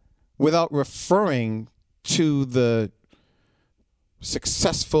nowhere without referring to the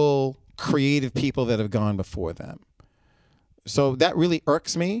successful, creative people that have gone before them. So that really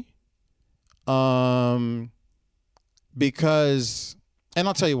irks me, because, and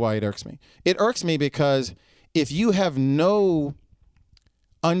I'll tell you why it irks me. It irks me because if you have no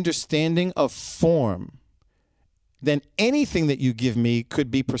understanding of form, then anything that you give me could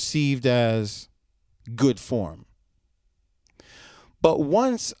be perceived as good form. But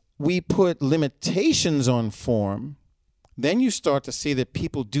once we put limitations on form, then you start to see that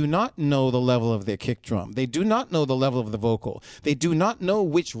people do not know the level of their kick drum. They do not know the level of the vocal. They do not know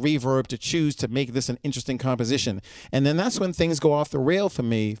which reverb to choose to make this an interesting composition. And then that's when things go off the rail for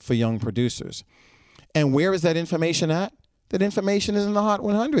me, for young producers. And where is that information at? That information is in the Hot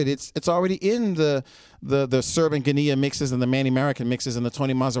 100. It's already in the Serb and Gania mixes and the Manny Marroquin mixes and the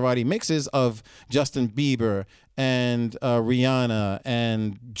Tony Maserati mixes of Justin Bieber and Rihanna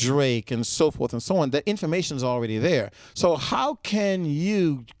and Drake and so forth and so on. That information is already there. So how can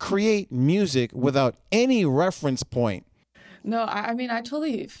you create music without any reference point? No, I mean, I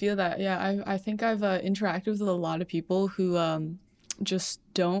totally feel that. Yeah, I think I've interacted with a lot of people who just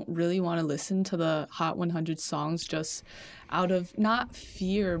don't really want to listen to the Hot 100 songs just out of not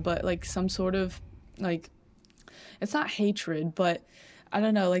fear, but like some sort of like, it's not hatred, but I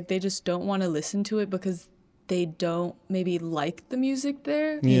don't know, like they just don't want to listen to it because they don't maybe like the music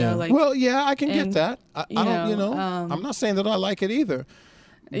there. You know, like, well, yeah, I can get that. I don't, I'm not saying that I like it either.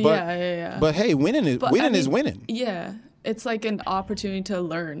 But, yeah. But hey, winning is winning. Yeah. It's like an opportunity to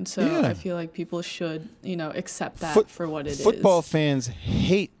learn. So Yeah. I feel like people should, accept that for what it is. Football fans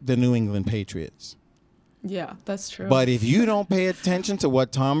hate the New England Patriots. Yeah, that's true. But if you don't pay attention to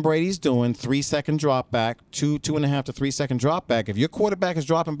what Tom Brady's doing, 3-second drop back, 2.5 to 3 second drop back, if your quarterback is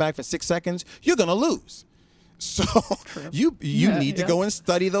dropping back for 6 seconds, you're going to lose. So you need to go and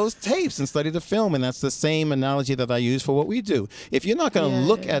study those tapes and study the film, and that's the same analogy that I use for what we do. If you're not going to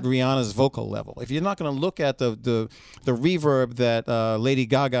look at Rihanna's vocal level, if you're not going to look at the reverb that Lady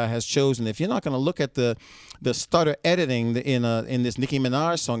Gaga has chosen, if you're not going to look at the stutter editing in this Nicki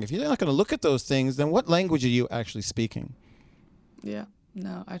Minaj song, if you're not going to look at those things, then what language are you actually speaking? Yeah.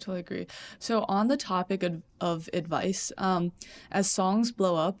 No, I totally agree. So on the topic of advice, as songs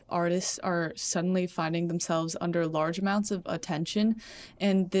blow up, artists are suddenly finding themselves under large amounts of attention.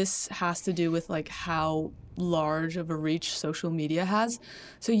 And this has to do with like how large of a reach social media has.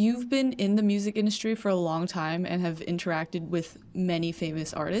 So you've been in the music industry for a long time and have interacted with many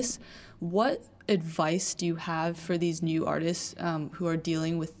famous artists. What advice do you have for these new artists who are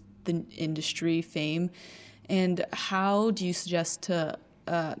dealing with the industry fame? And how do you suggest to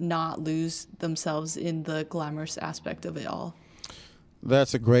not lose themselves in the glamorous aspect of it all?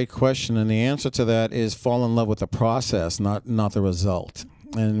 That's a great question, and the answer to that is fall in love with the process, not the result.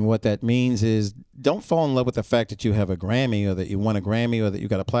 And what that means is don't fall in love with the fact that you have a Grammy or that you won a Grammy or that you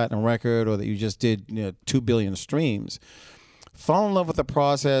got a platinum record or that you just did 2 billion streams. Fall in love with the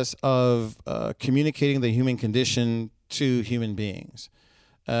process of communicating the human condition to human beings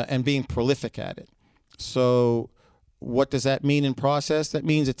and being prolific at it. So what does that mean in process? That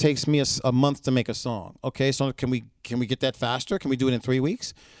means it takes me a month to make a song. Okay, so can we get that faster? Can we do it in 3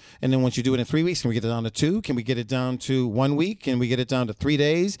 weeks? And then once you do it in 3 weeks, can we get it down to 2? Can we get it down to 1 week? Can we get it down to 3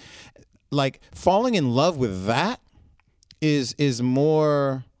 days? Like falling in love with that is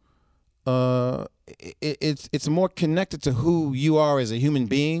more it's more connected to who you are as a human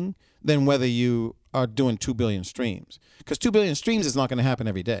being than whether you are doing 2 billion streams. Because 2 billion streams is not going to happen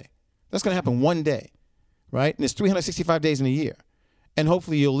every day. That's going to happen one day. Right? And there's 365 days in a year. And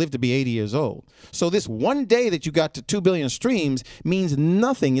hopefully you'll live to be 80 years old. So this one day that you got to 2 billion streams means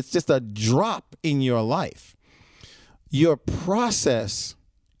nothing. It's just a drop in your life. Your process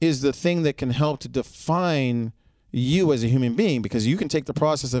is the thing that can help to define you as a human being, because you can take the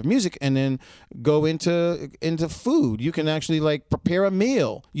process of music and then go into food. You can actually like prepare a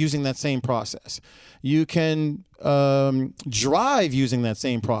meal using that same process. You can drive using that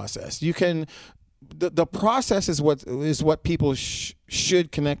same process. You can The process is what people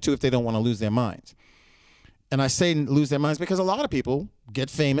should connect to if they don't want to lose their minds. And I say lose their minds because a lot of people get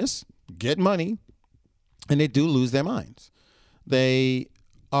famous, get money, and they do lose their minds. They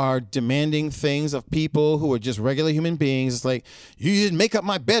are demanding things of people who are just regular human beings. It's like, you didn't make up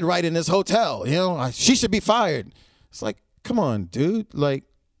my bed right in this hotel. She should be fired. It's like, come on, dude. Like,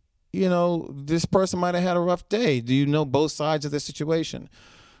 this person might have had a rough day. Do you know both sides of the situation?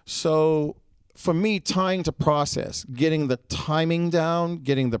 So for me, tying to process, getting the timing down,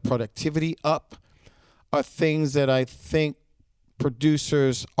 getting the productivity up, are things that I think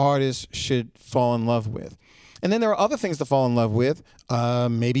producers, artists should fall in love with. And then there are other things to fall in love with.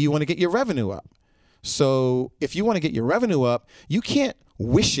 Maybe you want to get your revenue up. So if you want to get your revenue up, you can't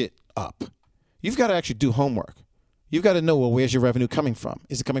wish it up. You've got to actually do homework. You've got to know, well, where's your revenue coming from?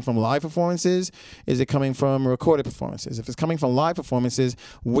 Is it coming from live performances? Is it coming from recorded performances? If it's coming from live performances,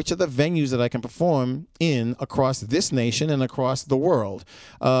 which are the venues that I can perform in across this nation and across the world?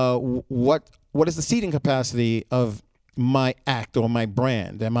 What is the seating capacity of my act or my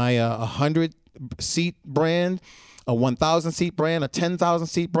brand? Am I a 100-seat brand, a 1,000-seat brand, a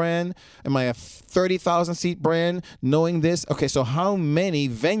 10,000-seat brand? Am I a 30,000-seat brand? Knowing this, okay, so how many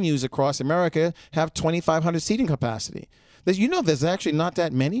venues across America have 2,500 seating capacity? There's actually not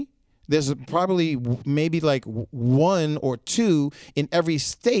that many. There's probably maybe like one or two in every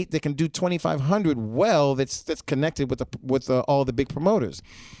state that can do 2,500 well. That's connected with all the big promoters.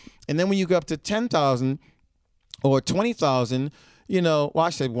 And then when you go up to 10,000 or 20,000. Well,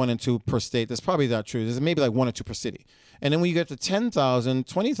 I said 1 and 2 per state. That's probably not true. There's maybe like 1 or 2 per city. And then when you get to 10,000,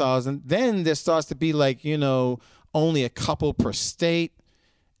 20,000, then there starts to be like, only a couple per state.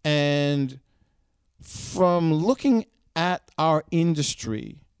 And from looking at our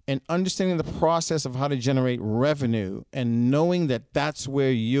industry and understanding the process of how to generate revenue and knowing that that's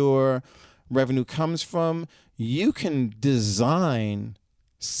where your revenue comes from, you can design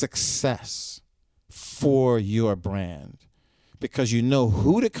success for your brand. Because you know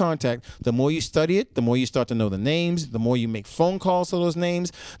who to contact. The more you study it, the more you start to know the names. The more you make phone calls to those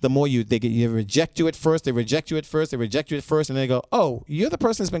names, the more you reject you at first. They reject you at first. They reject you at first, and they go, "Oh, you're the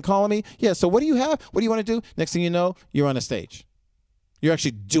person that's been calling me. Yeah. So what do you have? What do you want to do?" Next thing you know, you're on a stage. You're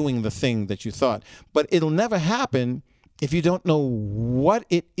actually doing the thing that you thought. But it'll never happen if you don't know what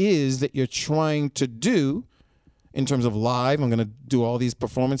it is that you're trying to do. In terms of live, I'm going to do all these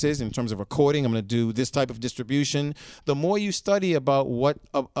performances. In terms of recording, I'm going to do this type of distribution. The more you study about what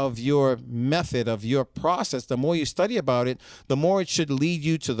of your method, of your process, the more you study about it, the more it should lead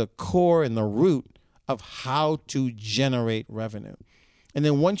you to the core and the root of how to generate revenue. And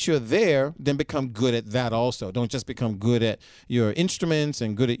then once you're there, then become good at that also. Don't just become good at your instruments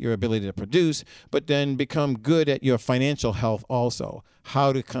and good at your ability to produce, but then become good at your financial health also.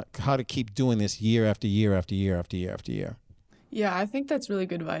 How to keep doing this year after year after year after year after year. Yeah, I think that's really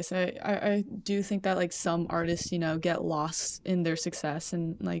good advice. I do think that like some artists, get lost in their success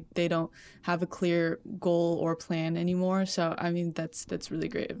and like they don't have a clear goal or plan anymore. So I mean that's really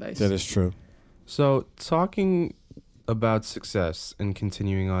great advice. That is true. So talking about success and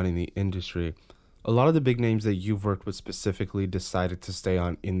continuing on in the industry, a lot of the big names that you've worked with specifically decided to stay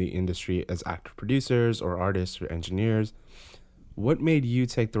on in the industry as active producers or artists or engineers. What made you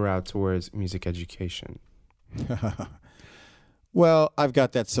take the route towards music education? Well, I've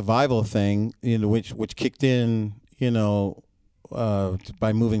got that survival thing, which kicked in,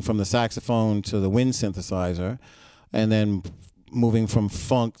 by moving from the saxophone to the wind synthesizer, and then moving from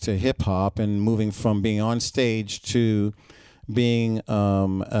funk to hip hop, and moving from being on stage to being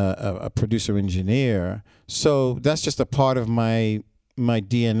a producer engineer. So that's just a part of my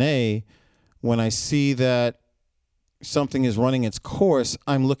DNA. When I see that something is running its course,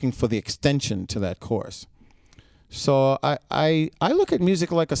 I'm looking for the extension to that course. So I look at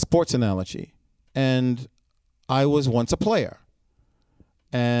music like a sports analogy, and I was once a player.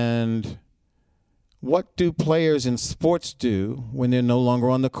 And what do players in sports do when they're no longer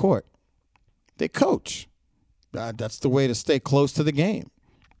on the court? They coach. That's the way to stay close to the game.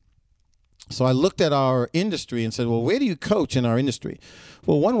 So I looked at our industry and said, well, where do you coach in our industry?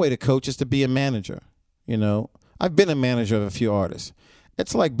 Well, one way to coach is to be a manager. I've been a manager of a few artists.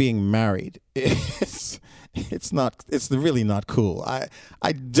 It's like being married. It's really not cool.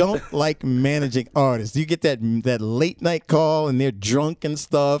 I don't like managing artists. You get that late night call and they're drunk and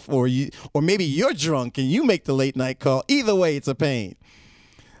stuff, or maybe you're drunk and you make the late night call. Either way, it's a pain.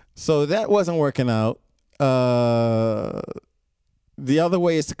 So that wasn't working out. The other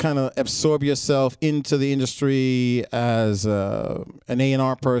way is to kind of absorb yourself into the industry as an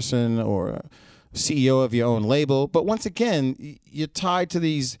A&R person or CEO of your own label. But once again, you're tied to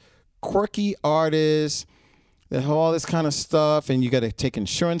these quirky artists that have all this kind of stuff, and you got to take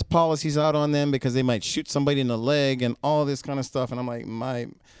insurance policies out on them because they might shoot somebody in the leg and all this kind of stuff. And I'm like, my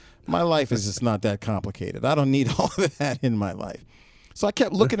life is just not that complicated. I don't need all of that in my life. So I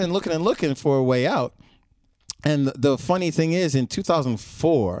kept looking and looking and looking for a way out. And the funny thing is, in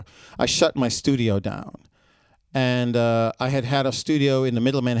 2004, I shut my studio down. And I had a studio in the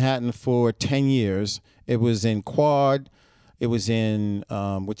middle of Manhattan for 10 years. It was in Quad. It was in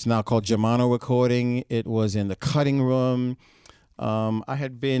what's now called Germano Recording. It was in the Cutting Room. I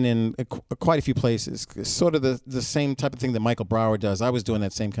had been in quite a few places, sort of the same type of thing that Michael Brower does. I was doing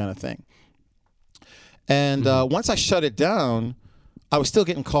that same kind of thing. And once I shut it down, I was still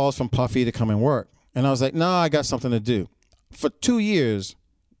getting calls from Puffy to come and work. And I was like, no, I got something to do. For 2 years,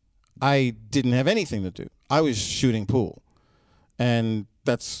 I didn't have anything to do. I was shooting pool. And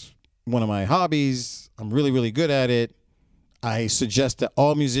that's one of my hobbies. I'm really, really good at it. I suggest to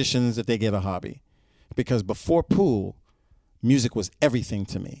all musicians that they get a hobby. Because before pool, music was everything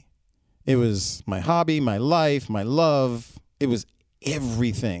to me. It was my hobby, my life, my love. It was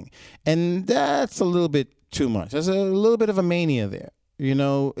everything. And that's a little bit too much. There's a little bit of a mania there. You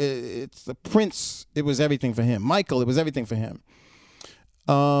know, it's the Prince, it was everything for him. Michael, it was everything for him.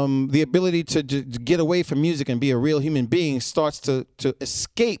 The ability to get away from music and be a real human being starts to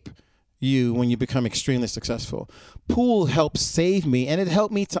escape you when you become extremely successful. Pool helped save me, and it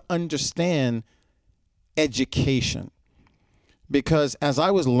helped me to understand education. Because as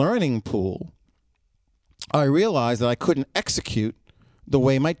I was learning pool, I realized that I couldn't execute the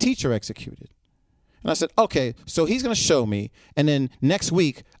way my teacher executed. And I said, okay, so he's going to show me, and then next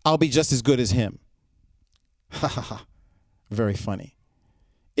week, I'll be just as good as him. Ha ha ha. Very funny.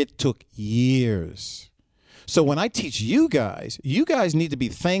 It took years. So when I teach you guys need to be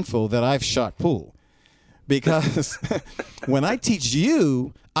thankful that I've shot pool. Because when I teach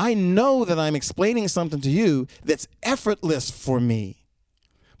you, I know that I'm explaining something to you that's effortless for me.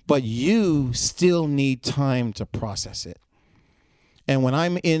 But you still need time to process it. And when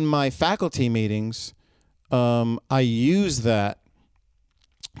I'm in my faculty meetings, I use that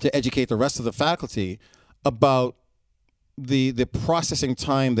to educate the rest of the faculty about the processing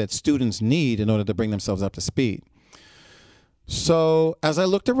time that students need in order to bring themselves up to speed. So as I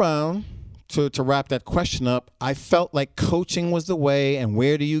looked around to wrap that question up, I felt like coaching was the way. And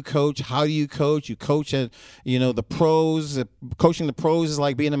where do you coach? How do you coach? You coach at, the pros. Coaching the pros is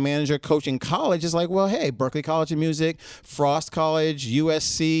like being a manager. Coaching college is like, well, hey, Berklee College of Music, Frost College,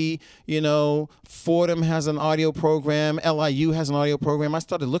 USC, Fordham has an audio program. LIU has an audio program. I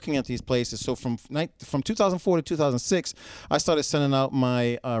started looking at these places. So from 2004 to 2006, I started sending out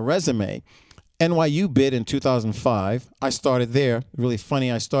my resume. NYU bid in 2005. I started there. Really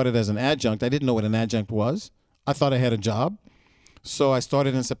funny, I started as an adjunct. I didn't know what an adjunct was. I thought I had a job. So I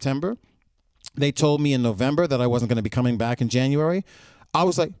started in September. They told me in November that I wasn't going to be coming back in January. I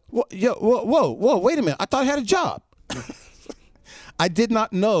was like, whoa, wait a minute. I thought I had a job. I did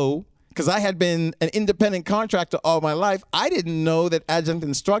not know, because I had been an independent contractor all my life. I didn't know that adjunct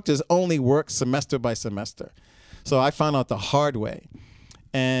instructors only work semester by semester. So I found out the hard way.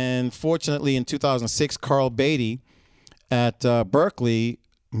 And fortunately, in 2006, Carl Beatty at Berklee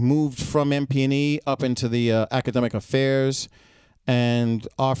moved from MP&E up into the academic affairs and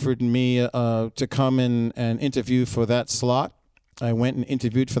offered me to come and interview for that slot. I went and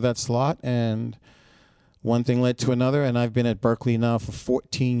interviewed for that slot, and one thing led to another, and I've been at Berklee now for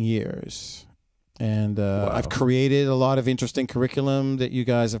 14 years. And wow. I've created a lot of interesting curriculum that you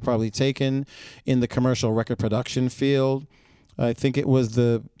guys have probably taken in the commercial record production field. I think it was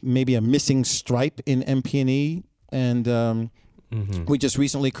maybe a missing stripe in MP&E, and we just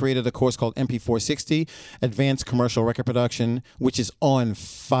recently created a course called MP460, Advanced Commercial Record Production, which is on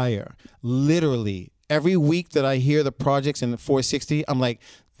fire. Literally, every week that I hear the projects in the 460, I'm like,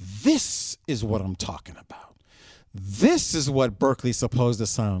 this is what I'm talking about. This is what Berklee's supposed to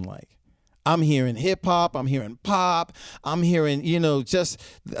sound like. I'm hearing hip hop, I'm hearing pop, I'm hearing, just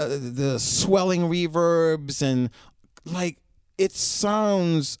the swelling reverbs, and like, it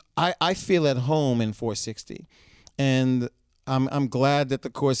sounds, I feel at home in 460, and I'm glad that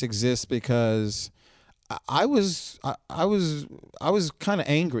the course exists, because I was kind of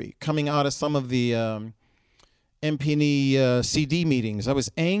angry coming out of some of the MP&E CD meetings. I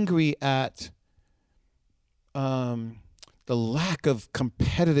was angry at the lack of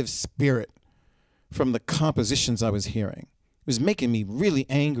competitive spirit from the compositions I was hearing. It was making me really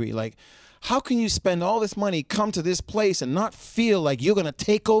angry. Like, how can you spend all this money, come to this place, and not feel like you're going to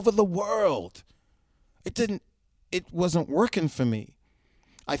take over the world? It wasn't working for me.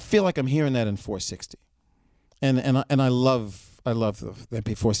 I feel like I'm hearing that in 460. And I love the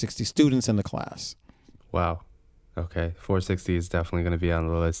MP460 students in the class. Wow. Okay. 460 is definitely going to be on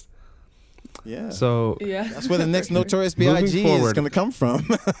the list. Yeah. So yeah, that's where the next Notorious B.I.G is going to come from.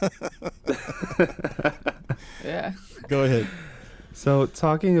 Yeah. Go ahead. So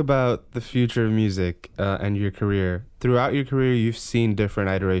talking about the future of music and your career, throughout your career, you've seen different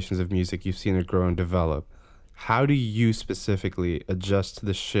iterations of music. You've seen it grow and develop. How do you specifically adjust to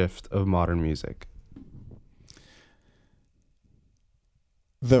the shift of modern music?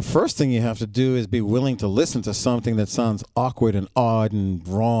 The first thing you have to do is be willing to listen to something that sounds awkward and odd and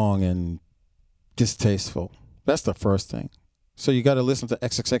wrong and distasteful. That's the first thing. So you got to listen to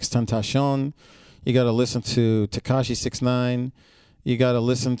XXXTentacion. You got to listen to Tekashi 6ix9ine. You got to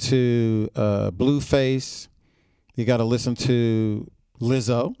listen to Blueface. You got to listen to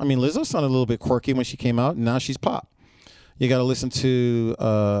Lizzo. I mean, Lizzo sounded a little bit quirky when she came out, and now she's pop. You got to listen to.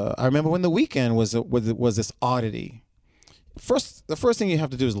 I remember when The Weeknd was this oddity. The first thing you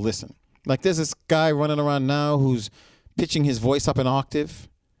have to do is listen. Like, there's this guy running around now who's pitching his voice up an octave.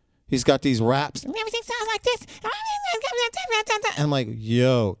 He's got these raps. And everything sounds like this. And I'm like,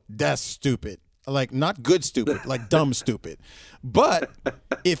 yo, that's stupid. Like, not good stupid, like dumb stupid. But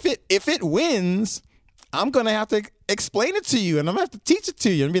if it wins, I'm gonna have to explain it to you, and I'm gonna have to teach it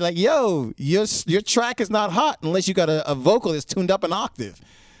to you, and be like, yo, your track is not hot unless you got a vocal that's tuned up an octave.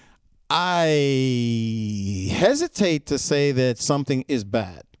 I hesitate to say that something is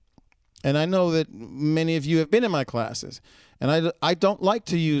bad. And I know that many of you have been in my classes. And I don't like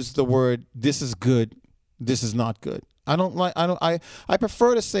to use the word, this is good, this is not good. I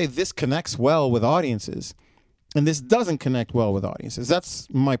prefer to say this connects well with audiences and this doesn't connect well with audiences. That's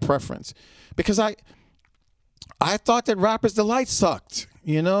my preference. Because I thought that Rapper's Delight sucked.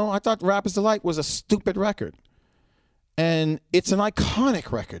 You know, I thought Rapper's Delight was a stupid record. And it's an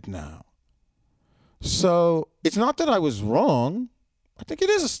iconic record now. So it's not that I was wrong. I think it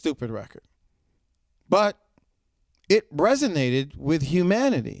is a stupid record. But it resonated with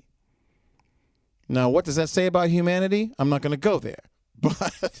humanity. Now, what does that say about humanity? I'm not going to go there.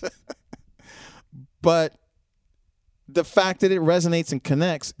 But the fact that it resonates and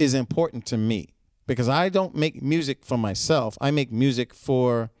connects is important to me. Because I don't make music for myself. I make music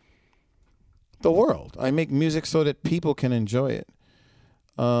for the world. I make music so that people can enjoy it.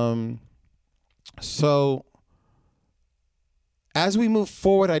 So as we move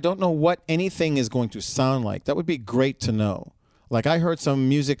forward, I don't know what anything is going to sound like. That would be great to know. Like, I heard some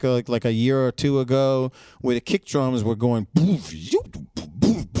music like a year or two ago where the kick drums were going. I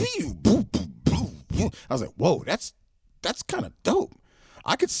was like, whoa, that's kind of dope.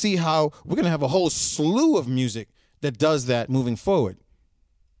 I could see how we're going to have a whole slew of music that does that moving forward.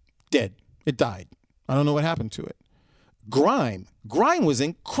 Dead. It died. I don't know what happened to it. Grime was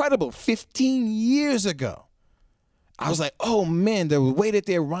incredible 15 years ago. I was like, oh man, the way that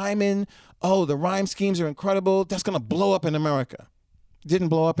they're rhyming, oh, the rhyme schemes are incredible. That's going to blow up in America. It didn't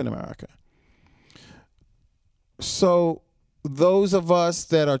blow up in America. So those of us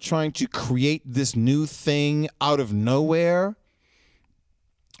that are trying to create this new thing out of nowhere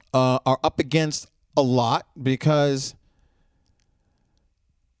are up against a lot, because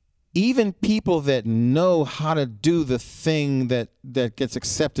even people that know how to do the thing that gets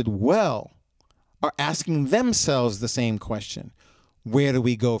accepted well are asking themselves the same question. Where do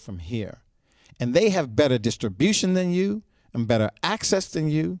we go from here? And they have better distribution than you and better access than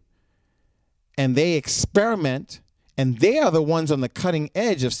you. And they experiment, and they are the ones on the cutting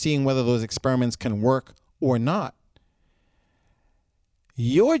edge of seeing whether those experiments can work or not.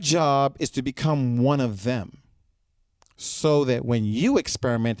 Your job is to become one of them, so that when you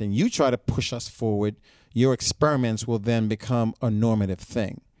experiment and you try to push us forward, your experiments will then become a normative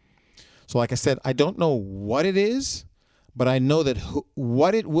thing. So like I said, I don't know what it is, but I know that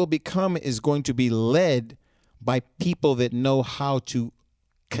what it will become is going to be led by people that know how to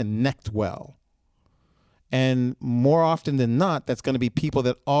connect well. And more often than not, that's going to be people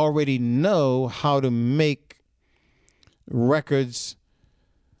that already know how to make records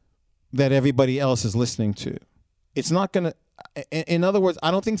that everybody else is listening to. It's not going to, in other words,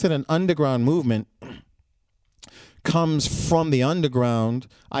 I don't think that an underground movement comes from the underground.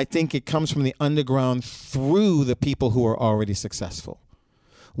 I think it comes from the underground through the people who are already successful.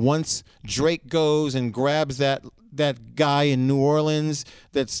 Once Drake goes and grabs that guy in New Orleans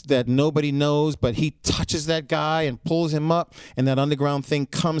that nobody knows, but he touches that guy and pulls him up, and that underground thing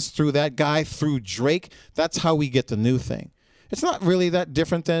comes through that guy, through Drake, that's how we get the new thing. It's not really that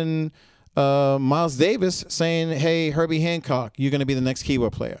different than Miles Davis saying, hey, Herbie Hancock, you're going to be the next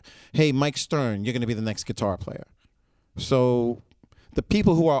keyboard player. Hey, Mike Stern, you're going to be the next guitar player. So the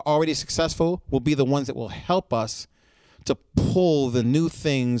people who are already successful will be the ones that will help us to pull the new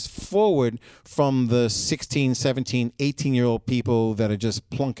things forward from the 16, 17, 18-year-old people that are just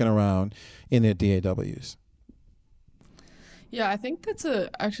plunking around in their DAWs. Yeah, I think that's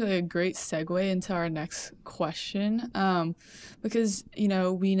actually a great segue into our next question, because,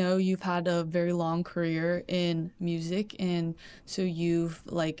 we know you've had a very long career in music, and so you've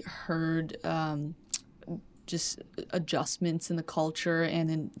heard just adjustments in the culture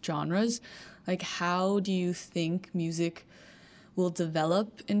and in genres. How do you think music will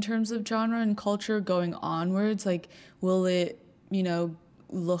develop in terms of genre and culture going onwards? Like, will it,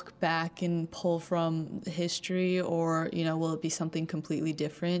 look back and pull from history, or, will it be something completely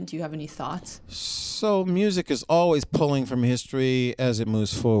different? Do you have any thoughts? So music is always pulling from history as it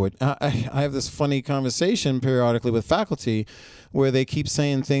moves forward. I have this funny conversation periodically with faculty where they keep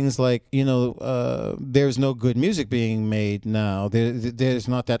saying things like, there's no good music being made now. There's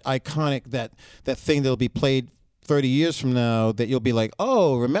not that iconic, that thing that'll be played 30 years from now that you'll be like,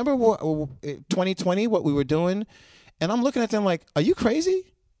 oh, remember 2020, what we were doing? And I'm looking at them like, are you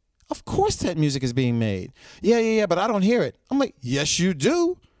crazy? Of course that music is being made. Yeah, but I don't hear it. I'm like, yes, you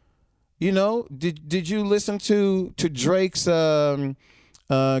do. Did you listen to Drake's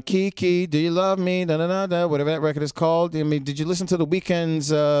Kiki, Do You Love Me, whatever that record is called? I mean, did you listen to The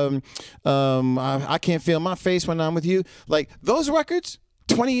Weeknd's I Can't Feel My Face When I'm With You? Like, those records,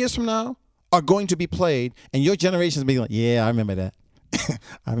 20 years from now, are going to be played, and your generation's be like, yeah, I remember that.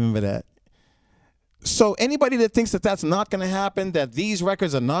 I remember that. So anybody that thinks that that's not going to happen, that these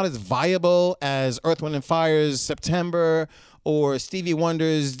records are not as viable as Earth, Wind & Fire's September or Stevie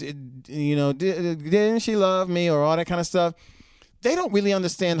Wonder's, Didn't She Love Me, or all that kind of stuff, they don't really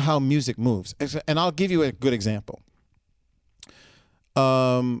understand how music moves. And I'll give you a good example.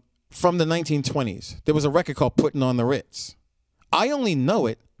 From the 1920s, there was a record called Putting on the Ritz. I only know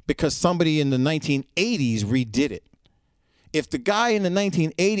it because somebody in the 1980s redid it. If the guy in the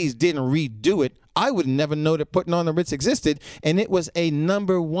 1980s didn't redo it, I would never know that Putting on the Ritz existed, and it was a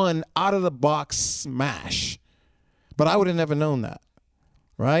 #1 out-of-the-box smash. But I would have never known that,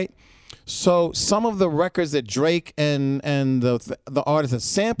 right? So some of the records that Drake and the artists that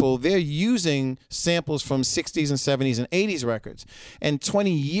sample, they're using samples from 60s and 70s and 80s records. And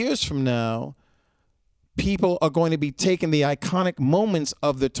 20 years from now, people are going to be taking the iconic moments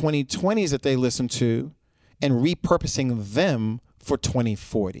of the 2020s that they listen to and repurposing them for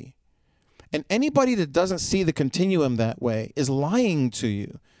 2040. And anybody that doesn't see the continuum that way is lying to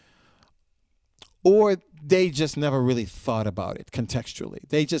you. Or they just never really thought about it contextually.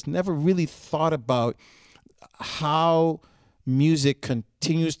 They just never really thought about how music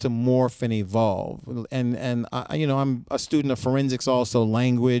continues to morph and evolve. And I'm a student of forensics, also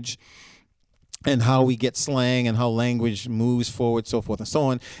language, and how we get slang and how language moves forward, so forth and so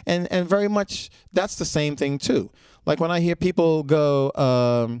on. And very much that's the same thing too. Like when I hear people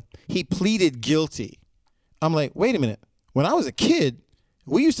go, he pleaded guilty. I'm like, wait a minute. When I was a kid,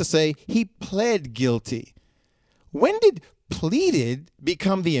 we used to say he pled guilty. When did pleaded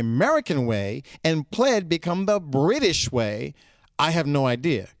become the American way and pled become the British way? I have no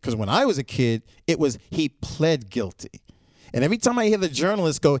idea. Because when I was a kid, it was he pled guilty. And every time I hear the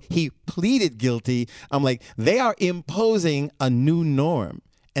journalists go, he pleaded guilty, I'm like, they are imposing a new norm.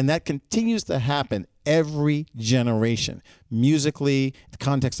 And that continues to happen every generation, musically, the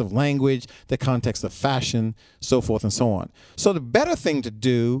context of language, the context of fashion, so forth and so on. So the better thing to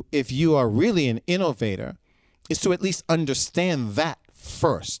do, if you are really an innovator, is to at least understand that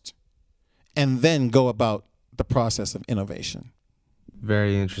first and then go about the process of innovation.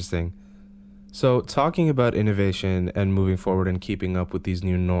 Very interesting. So talking about innovation and moving forward and keeping up with these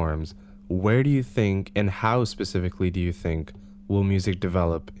new norms, where do you think, and how specifically do you think, will music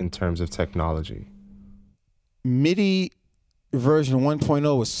develop in terms of technology? MIDI version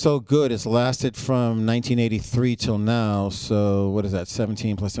 1.0 was so good, it's lasted from 1983 till now. So what is that,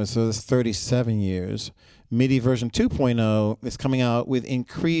 17 plus 10? So that's 37 years. MIDI version 2.0 is coming out with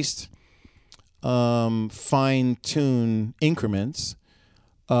increased fine-tune increments.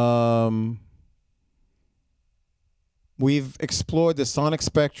 We've explored the sonic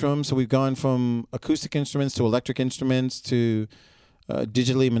spectrum, so we've gone from acoustic instruments to electric instruments to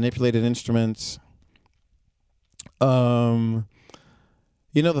digitally manipulated instruments. The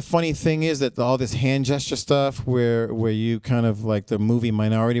funny thing is that all this hand gesture stuff where you kind of like the movie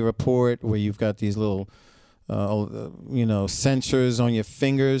Minority Report, where you've got these little, sensors on your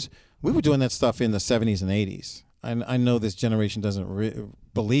fingers. We were doing that stuff in the 70s and 80s. I know this generation doesn't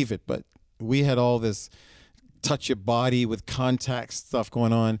believe it, but we had all this touch your body with contact stuff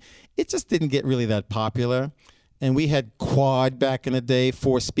going on. It just didn't get really that popular. And we had quad back in the day,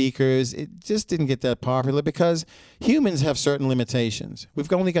 4 speakers. It just didn't get that popular because humans have certain limitations.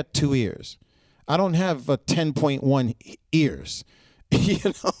 We've only got 2 ears. I don't have 10.1 ears,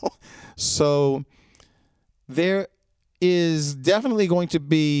 So there is definitely going to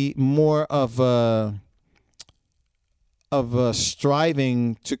be more of a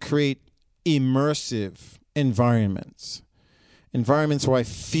striving to create immersive environments where I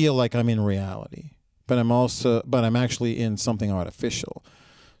feel like I'm in reality, but I'm actually in something artificial.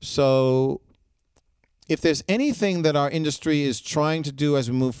 So if there's anything that our industry is trying to do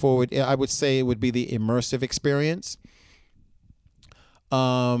as we move forward, I would say it would be the immersive experience.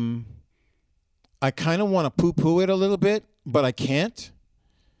 I kind of want to poo-poo it a little bit, but I can't,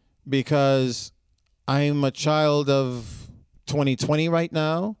 because I'm a child of 2020 right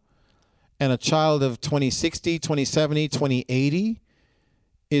now, and a child of 2060, 2070, 2080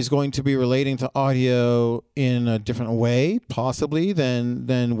 is going to be relating to audio in a different way, possibly,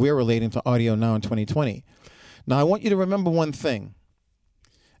 than we're relating to audio now in 2020. Now, I want you to remember one thing.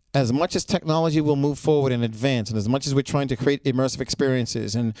 As much as technology will move forward and advance, and as much as we're trying to create immersive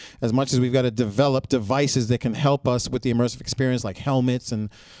experiences, and as much as we've got to develop devices that can help us with the immersive experience, like helmets and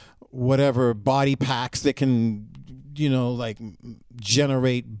whatever body packs that can, like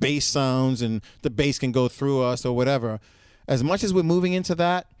generate bass sounds and the bass can go through us or whatever. As much as we're moving into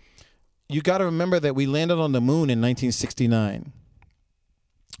that, you got to remember that we landed on the moon in 1969.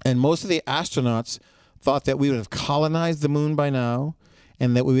 And most of the astronauts thought that we would have colonized the moon by now,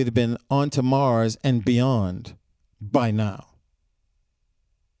 and that we would have been onto Mars and beyond by now.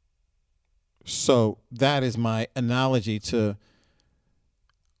 So that is my analogy to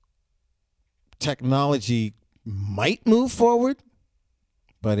technology might move forward,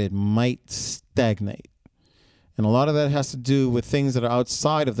 but it might stagnate. And a lot of that has to do with things that are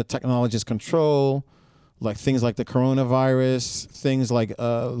outside of the technologist's control, like things like the coronavirus, things like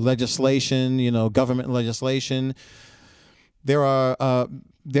legislation, government legislation. There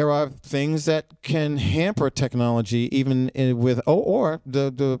are things that can hamper technology, even or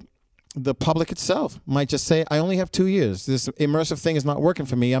the public itself might just say, I only have 2 years. This immersive thing is not working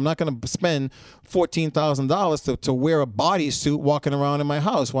for me. I'm not going to spend $14,000 to wear a bodysuit walking around in my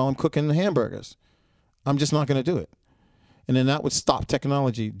house while I'm cooking hamburgers. I'm just not going to do it. And then that would stop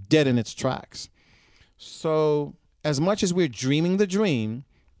technology dead in its tracks. So as much as we're dreaming the dream,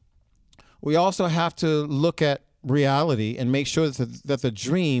 we also have to look at reality and make sure that the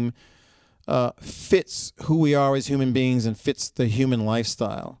dream fits who we are as human beings and fits the human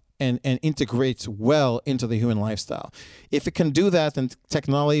lifestyle and integrates well into the human lifestyle. If it can do that, then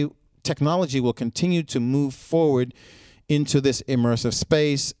technology will continue to move forward into this immersive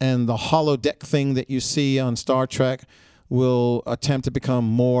space, and the holodeck thing that you see on Star Trek will attempt to become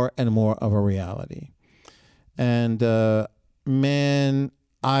more and more of a reality. And man,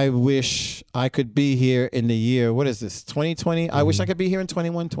 I wish I could be here in the year, what is this, 2020? I wish I could be here in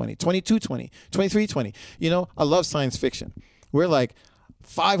 2120, 2220, 2320. I love science fiction. We're like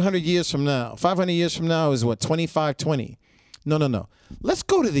 500 years from now. 500 years from now is what, 2520? No. Let's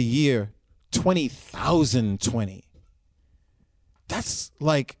go to the year 20,020. That's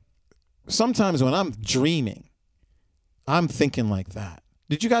like, sometimes when I'm dreaming, I'm thinking like that.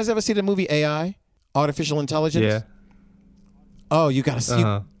 Did you guys ever see the movie AI, Artificial Intelligence? Yeah. Oh, you gotta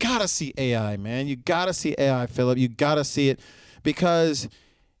see AI, man. You gotta see AI, Philip. You gotta see it, because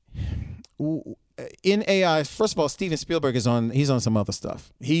in AI, first of all, Steven Spielberg he's on some other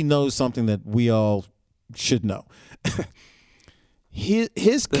stuff. He knows something that we all should know.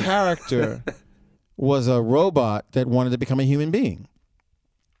 His character was a robot that wanted to become a human being,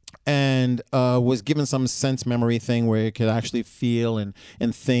 and was given some sense memory thing where it could actually feel and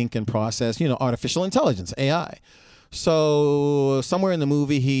think and process, artificial intelligence, AI. So somewhere in the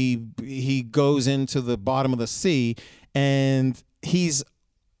movie, he goes into the bottom of the sea, and he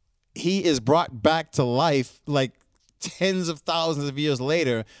is brought back to life like tens of thousands of years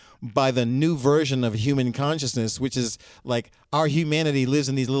later by the new version of human consciousness, which is like our humanity lives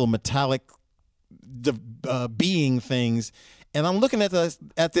in these little metallic being things. And I'm looking at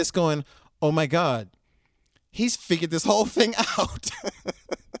this going, oh my God, he's figured this whole thing out.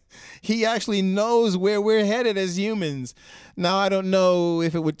 He actually knows where we're headed as humans. Now, I don't know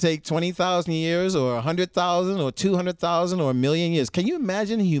if it would take 20,000 years or 100,000 or 200,000 or a million years. Can you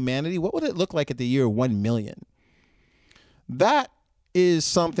imagine humanity? What would it look like at the year 1 million? That is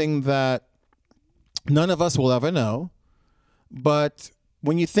something that none of us will ever know. But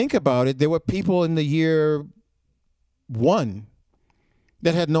when you think about it, there were people in the year 1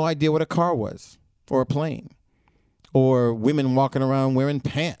 that had no idea what a car was or a plane, or women walking around wearing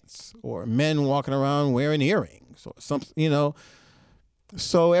pants, or men walking around wearing earrings, or something,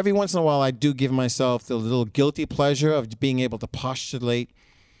 So every once in a while, I do give myself the little guilty pleasure of being able to postulate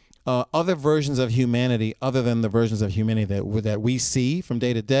other versions of humanity other than the versions of humanity that we see from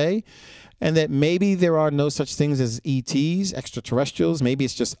day to day, and that maybe there are no such things as ETs, extraterrestrials. Maybe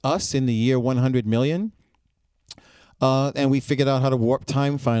it's just us in the year 100 million. And we figured out how to warp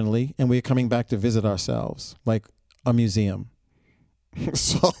time finally, and we're coming back to visit ourselves, like a museum.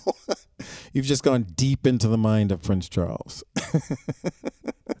 So you've just gone deep into the mind of Prince Charles.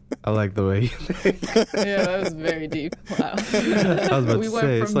 I like the way you think. Yeah, that was very deep. Wow. I was about We to went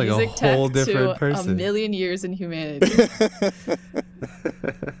say, from it's like a music whole tech different to person. a million years in humanity.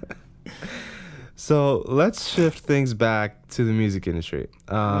 So let's shift things back to the music industry.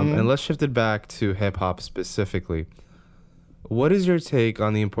 And let's shift it back to hip hop specifically. What is your take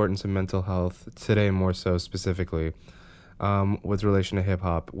on the importance of mental health today, more so specifically, with relation to hip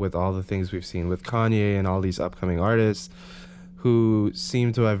hop, with all the things we've seen with Kanye and all these upcoming artists who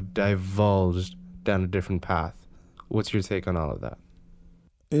seem to have divulged down a different path? What's your take on all of that?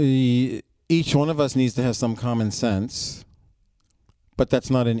 Each one of us needs to have some common sense, but that's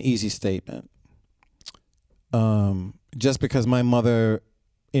not an easy statement. Just because my mother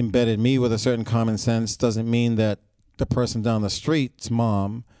embedded me with a certain common sense doesn't mean that the person down the street's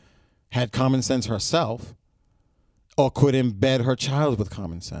mom had common sense herself or could embed her child with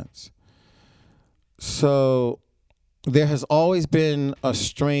common sense. So there has always been a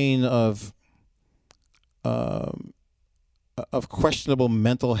strain of questionable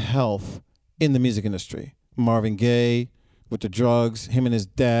mental health in the music industry. Marvin Gaye with the drugs, him and his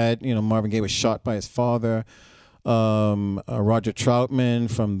dad, Marvin Gaye was shot by his father. Roger Troutman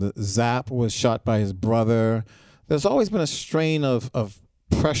from the Zapp was shot by his brother. There's always been a strain of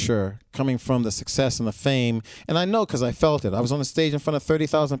pressure coming from the success and the fame. And I know because I felt it. I was on the stage in front of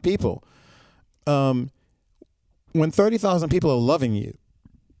 30,000 people. When 30,000 people are loving you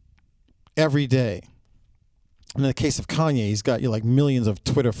every day, in the case of Kanye, he's got like millions of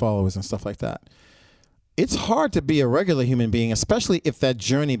Twitter followers and stuff like that. It's hard to be a regular human being, especially if that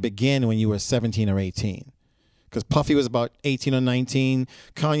journey began when you were 17 or 18. Because Puffy was about 18 or 19.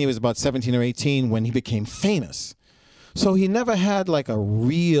 Kanye was about 17 or 18 when he became famous. So he never had like a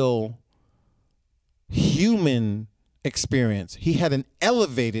real human experience. He had an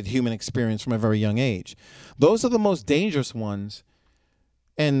elevated human experience from a very young age. Those are the most dangerous ones.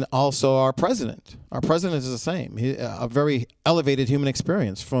 And also our president. Our president is the same. A very elevated human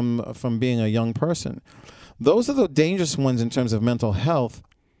experience from being a young person. Those are the dangerous ones in terms of mental health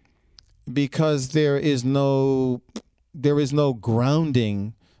because there is no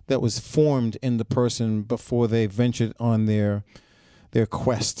grounding that was formed in the person before they ventured on their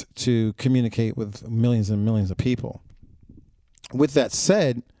quest to communicate with millions and millions of people. With that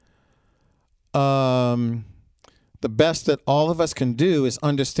said, the best that all of us can do is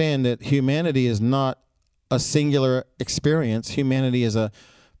understand that humanity is not a singular experience. Humanity is a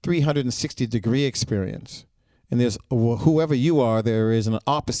 360-degree experience. And there's whoever you are, there is an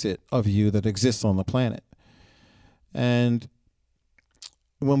opposite of you that exists on the planet. And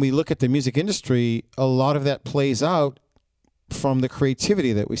when we look at the music industry, a lot of that plays out from the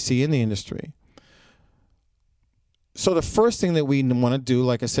creativity that we see in the industry. So the first thing that we want to do,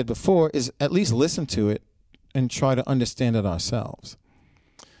 like I said before, is at least listen to it and try to understand it ourselves.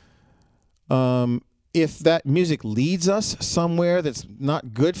 If that music leads us somewhere that's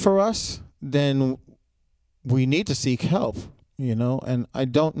not good for us, then we need to seek help, and I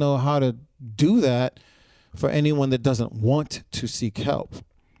don't know how to do that for anyone that doesn't want to seek help.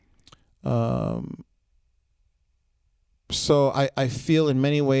 So I feel in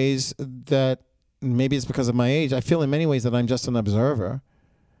many ways that, maybe it's because of my age, I feel in many ways that I'm just an observer.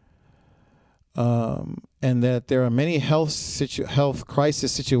 And that there are many health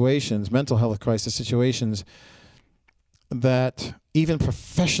crisis situations, mental health crisis situations, that even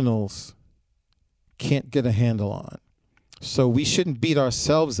professionals can't get a handle on. So we shouldn't beat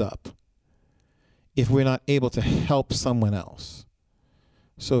ourselves up if we're not able to help someone else.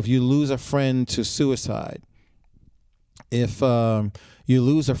 So if you lose a friend to suicide, if you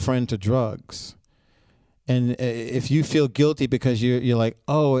lose a friend to drugs, and if you feel guilty because you're like,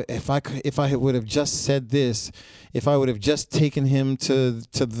 oh, if I would have just said this, if I would have just taken him to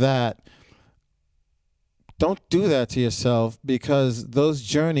that, don't do that to yourself, because those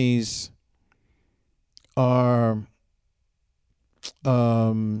journeys are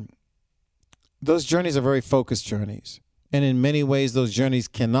very focused journeys, and in many ways those journeys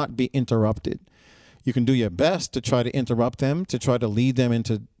cannot be interrupted. You can do your best to try to interrupt them, to try to lead them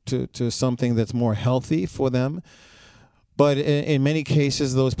into to something that's more healthy for them. But in many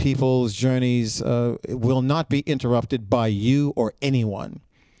cases, those people's journeys will not be interrupted by you or anyone.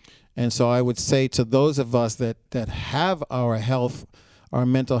 And so I would say to those of us that have our health, our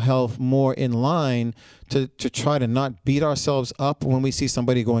mental health more in line, to try to not beat ourselves up when we see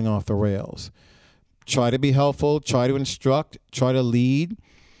somebody going off the rails. Try to be helpful, try to instruct, try to lead,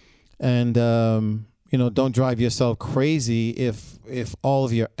 and don't drive yourself crazy if all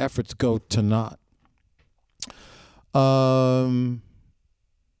of your efforts go to naught. I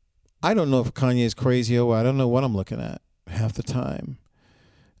don't know if Kanye is crazy or what. I don't know what I'm looking at half the time.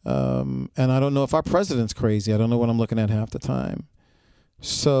 And I don't know if our president's crazy. I don't know what I'm looking at half the time.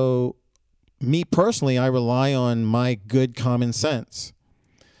 So me personally, I rely on my good common sense.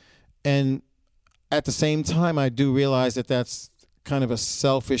 And at the same time, I do realize that that's kind of a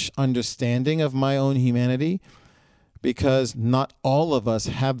selfish understanding of my own humanity, because not all of us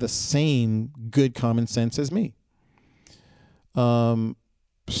have the same good common sense as me.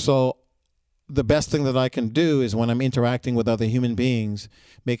 So the best thing that I can do is when I'm interacting with other human beings,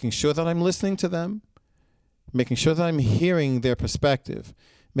 making sure that I'm listening to them, making sure that I'm hearing their perspective,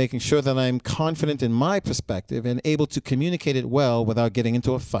 making sure that I'm confident in my perspective and able to communicate it well without getting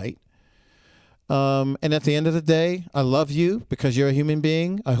into a fight. And at the end of the day, I love you because you're a human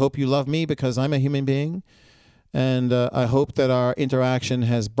being. I hope you love me because I'm a human being. And I hope that our interaction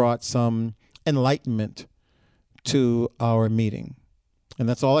has brought some enlightenment to our meeting. And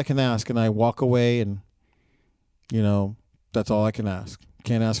that's all I can ask. And I walk away and, that's all I can ask.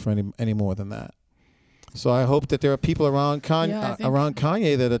 Can't ask for any more than that. So I hope that there are people around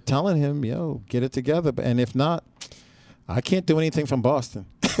Kanye that are telling him, get it together. And if not, I can't do anything from Boston.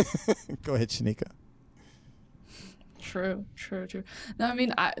 Go ahead, Shanika. True. No, I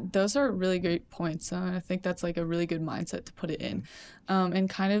mean, those are really great points. I think that's like a really good mindset to put it in. And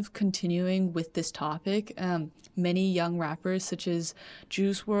kind of continuing with this topic, many young rappers such as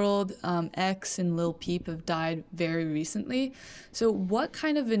Juice WRLD, X, and Lil Peep have died very recently. So what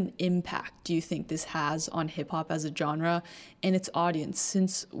kind of an impact do you think this has on hip-hop as a genre and its audience,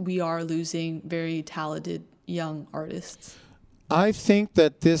 since we are losing very talented young artists? I think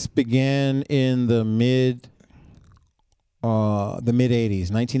that this began in the mid 80s,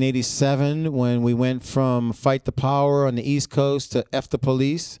 1987, when we went from Fight the Power on the East Coast to F the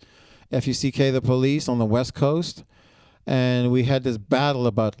Police, F-U-C-K the Police on the West Coast. And we had this battle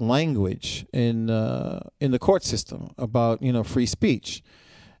about language in the court system, about, free speech.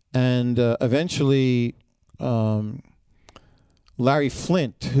 And eventually, Larry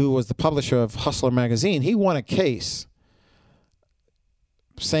Flint, who was the publisher of Hustler magazine, he won a case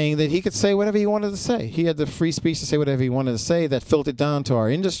saying that he could say whatever he wanted to say. He had the free speech to say whatever he wanted to say. That filtered down to our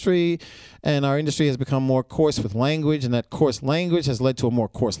industry, and our industry has become more coarse with language, and that coarse language has led to a more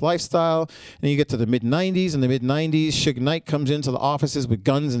coarse lifestyle. And you get to the mid-'90s. In the mid-'90s, Suge Knight comes into the offices with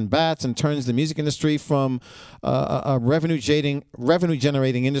guns and bats and turns the music industry from a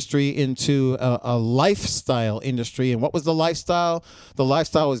revenue-generating industry into a lifestyle industry. And what was the lifestyle? The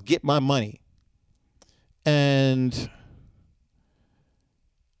lifestyle was get my money. And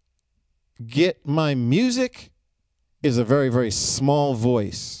get my music is a very, very small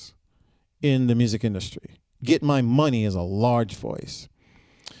voice in the music industry. Get my money is a large voice.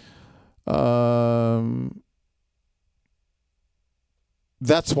 That's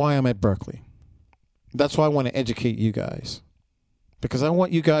why I'm at Berkeley. That's why I want to educate you guys. Because I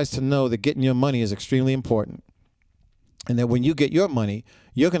want you guys to know that getting your money is extremely important. And that when you get your money,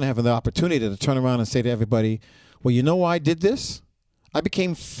 you're going to have the opportunity to turn around and say to everybody, well, you know why I did this? I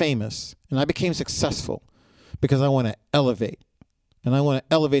became famous and I became successful because I want to elevate. And I want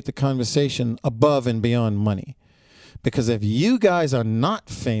to elevate the conversation above and beyond money. Because if you guys are not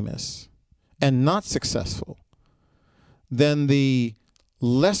famous and not successful, then the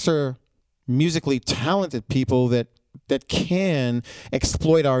lesser musically talented people that can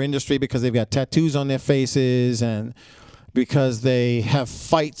exploit our industry because they've got tattoos on their faces and because they have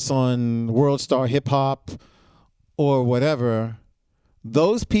fights on World Star Hip Hop or whatever,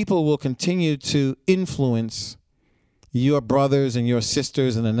 those people will continue to influence your brothers and your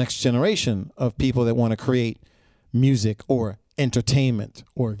sisters and the next generation of people that want to create music or entertainment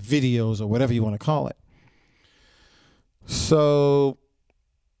or videos or whatever you want to call it. So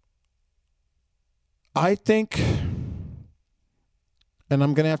I think, and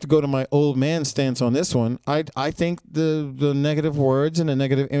I'm going to have to go to my old man stance on this one, I think the negative words and the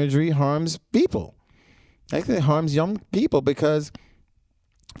negative imagery harms people. I think it harms young people because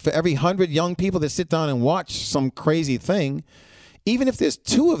for every 100 young people that sit down and watch some crazy thing, even if there's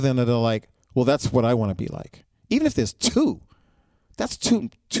 2 of them that are like, well, that's what I want to be like. Even if there's 2, that's too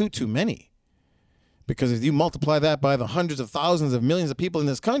many. Because if you multiply that by the hundreds of thousands of millions of people in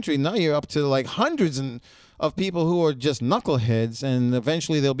this country, now you're up to like hundreds of people who are just knuckleheads, and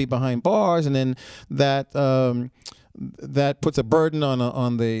eventually they'll be behind bars, and then that puts a burden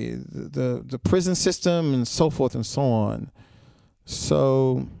on the prison system and so forth and so on.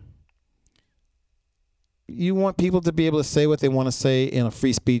 So you want people to be able to say what they want to say in a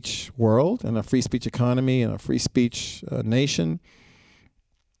free speech world, in a free speech economy, in a free speech nation.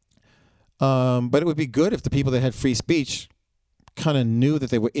 But it would be good if the people that had free speech kind of knew that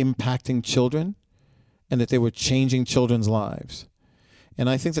they were impacting children and that they were changing children's lives. And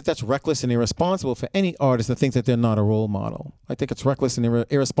I think that that's reckless and irresponsible for any artist that thinks that they're not a role model. I think it's reckless and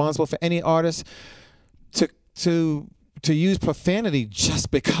irresponsible for any artist to use profanity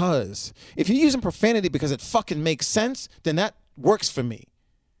just because. If you're using profanity because it fucking makes sense, then that works for me.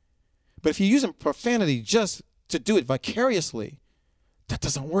 But if you're using profanity just to do it vicariously, that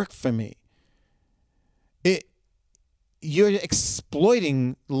doesn't work for me. You're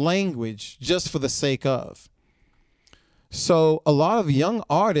exploiting language just for the sake of. So a lot of young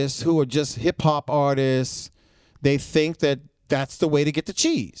artists who are just hip-hop artists, they think that that's the way to get the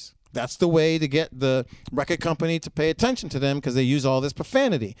cheese. That's the way to get the record company to pay attention to them because they use all this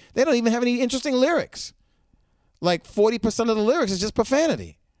profanity. They don't even have any interesting lyrics. Like 40% of the lyrics is just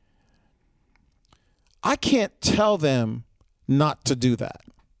profanity. I can't tell them not to do that.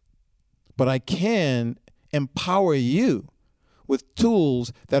 But I can empower you with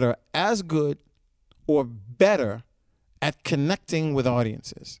tools that are as good or better at connecting with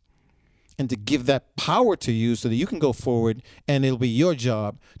audiences, and to give that power to you so that you can go forward and it'll be your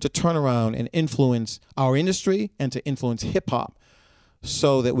job to turn around and influence our industry and to influence hip-hop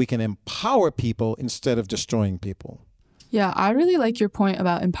so that we can empower people instead of destroying people. Yeah, I really like your point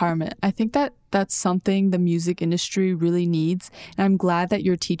about empowerment. I think that that's something the music industry really needs. And I'm glad that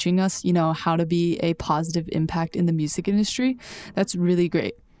you're teaching us, how to be a positive impact in the music industry. That's really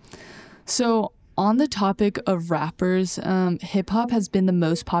great. So on the topic of rappers, hip hop has been the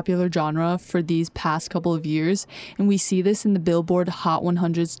most popular genre for these past couple of years. And we see this in the Billboard Hot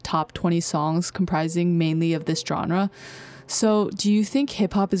 100's top 20 songs comprising mainly of this genre. So do you think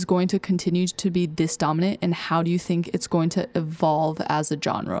hip-hop is going to continue to be this dominant, and how do you think it's going to evolve as a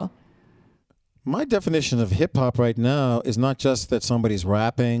genre? My definition of hip-hop right now is not just that somebody's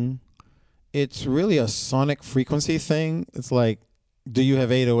rapping. It's really a sonic frequency thing. It's like, do you have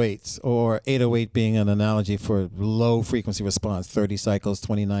 808s, or 808 being an analogy for low frequency response, 30 cycles,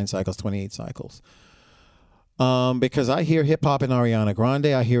 29 cycles, 28 cycles. Because I hear hip-hop in Ariana Grande,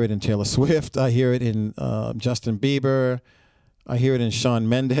 I hear it in Taylor Swift, I hear it in Justin Bieber, I hear it in Shawn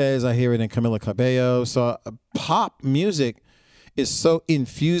Mendes, I hear it in Camila Cabello. So pop music is so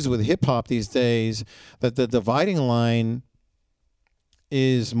infused with hip-hop these days that the dividing line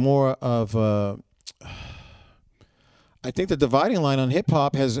is more of a... I think the dividing line on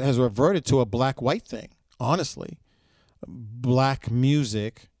hip-hop has reverted to a black-white thing, honestly. Black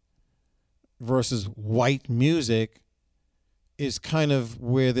music versus white music is kind of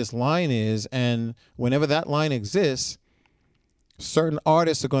where this line is, and whenever that line exists, certain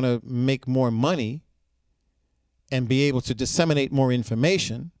artists are going to make more money and be able to disseminate more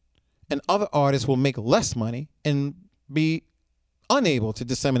information, and other artists will make less money and be unable to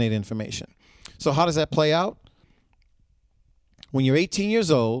disseminate information. So how does that play out? When you're 18 years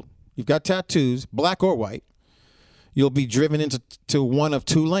old, you've got tattoos, black or white, you'll be driven into one of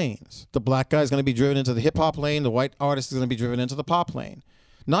two lanes. The black guy is going to be driven into the hip-hop lane. The white artist is going to be driven into the pop lane.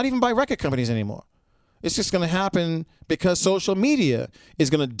 Not even by record companies anymore. It's just going to happen because social media is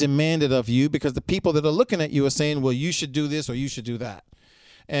going to demand it of you, because the people that are looking at you are saying, well, you should do this or you should do that.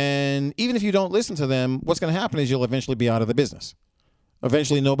 And even if you don't listen to them, what's going to happen is you'll eventually be out of the business.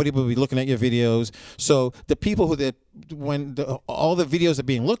 Eventually, nobody will be looking at your videos. So the people all the videos are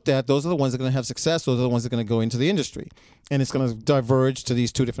being looked at, those are the ones that are going to have success. Those are the ones that are going to go into the industry. And it's going to diverge to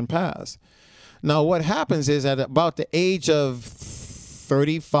these two different paths. Now, what happens is at about the age of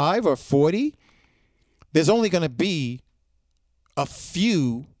 35 or 40, there's only going to be a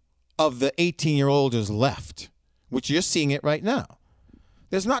few of the 18-year-olds left, which you're seeing it right now.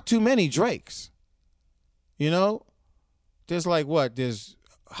 There's not too many Drakes. There's like what?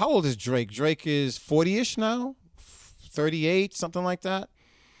 How old is Drake? Drake is 40-ish now, 38, something like that.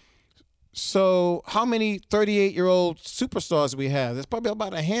 So how many 38-year-old superstars do we have? There's probably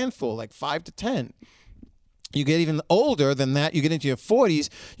about a handful, like 5 to 10. You get even older than that, you get into your 40s,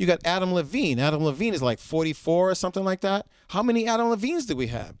 you got Adam Levine. Adam Levine is like 44 or something like that. How many Adam Levines do we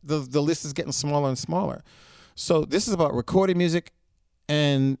have? The list is getting smaller and smaller. So this is about recorded music.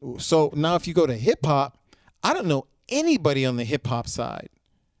 And so now if you go to hip-hop, I don't know anybody on the hip-hop side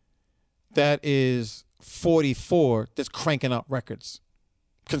that is 44 that's cranking out records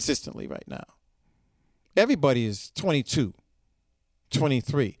consistently right now. Everybody is 22.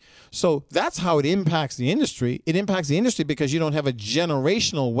 23. So that's how it impacts the industry. It impacts the industry because you don't have a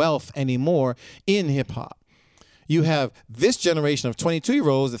generational wealth anymore in hip hop. You have this generation of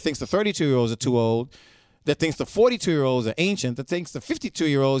 22-year-olds that thinks the 32-year-olds are too old, that thinks the 42-year-olds are ancient, that thinks the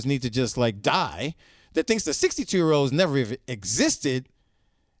 52-year-olds need to just like die, that thinks the 62-year-olds never even existed.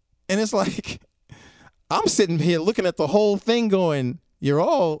 And it's like, I'm sitting here looking at the whole thing going, you're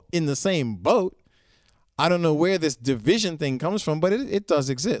all in the same boat. I don't know where this division thing comes from, but it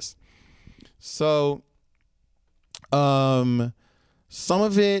does exist. So some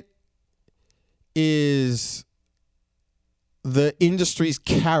of it is the industry's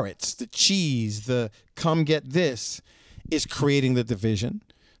carrots, the cheese, the come get this is creating the division.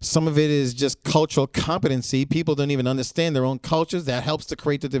 Some of it is just cultural competency. People don't even understand their own cultures. That helps to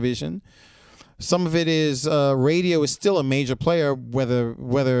create the division. Some of it is radio is still a major player,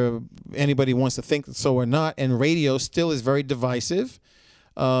 whether anybody wants to think so or not. And radio still is very divisive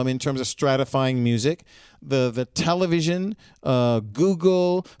in terms of stratifying music. The television,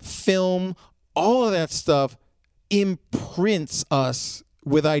 Google, film, all of that stuff imprints us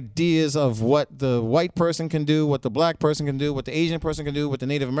with ideas of what the white person can do, what the black person can do, what the Asian person can do, what the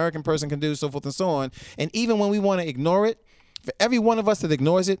Native American person can do, so forth and so on. And even when we want to ignore it, for every one of us that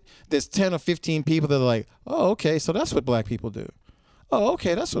ignores it, there's 10 or 15 people that are like, oh, okay, so that's what black people do. Oh,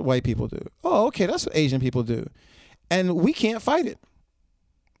 okay, that's what white people do. Oh, okay, that's what Asian people do. And we can't fight it.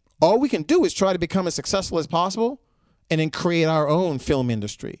 All we can do is try to become as successful as possible and then create our own film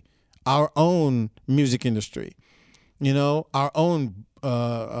industry, our own music industry, our own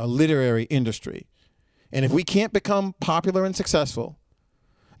literary industry. And if we can't become popular and successful,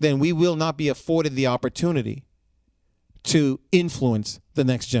 then we will not be afforded the opportunity to influence the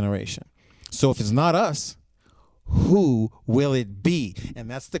next generation. So if it's not us, who will it be? And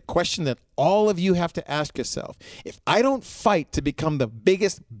that's the question that all of you have to ask yourself. If I don't fight to become the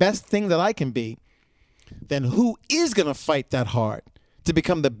biggest, best thing that I can be, then who is going to fight that hard to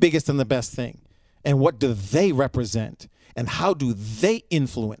become the biggest and the best thing? And what do they represent? And how do they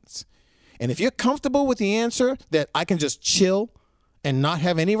influence? And if you're comfortable with the answer that I can just chill and not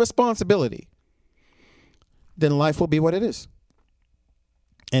have any responsibility, then life will be what it is.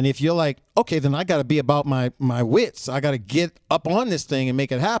 And if you're like, okay, then I got to be about my wits. I got to get up on this thing and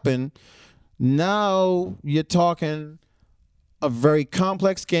make it happen. Now you're talking a very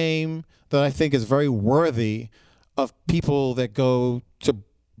complex game that I think is very worthy of people that go to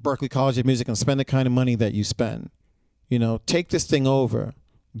Berklee College of Music and spend the kind of money that you spend. Take this thing over,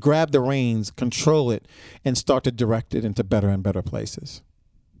 grab the reins, control it, and start to direct it into better and better places.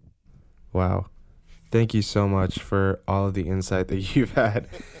 Wow. Thank you so much for all of the insight that you've had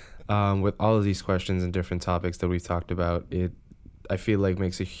with all of these questions and different topics that we've talked about. It, I feel like,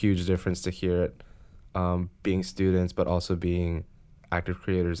 makes a huge difference to hear it, being students, but also being active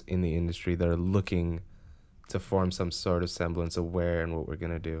creators in the industry that are looking to form some sort of semblance of where and what we're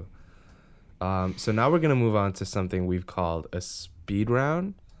going to do. So now we're going to move on to something we've called a speed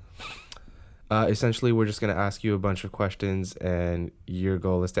round. Essentially, we're just going to ask you a bunch of questions, and your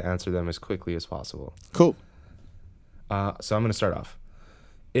goal is to answer them as quickly as possible. Cool. So I'm going to start off.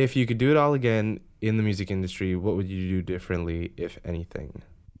 If you could do it all again in the music industry, what would you do differently, if anything?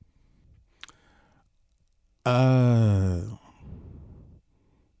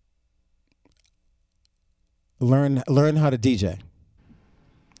 Learn how to DJ.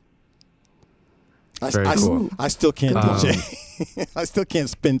 Very cool. I still can't DJ. I still can't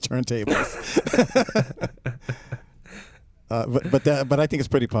spin turntables. But I think it's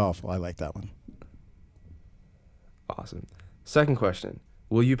pretty powerful. I like that one. Awesome. Second question.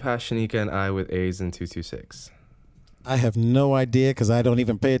 Will you pass Shanika and I with A's in 226? I have no idea because I don't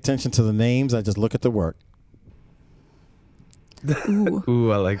even pay attention to the names. I just look at the work.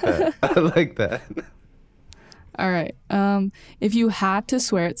 Ooh, I like that. I like that. All right. If you had to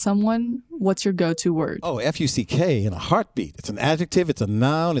swear at someone, what's your go-to word? Oh, F-U-C-K in a heartbeat. It's an adjective. It's a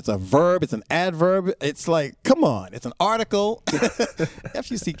noun. It's a verb. It's an adverb. It's like, come on. It's an article.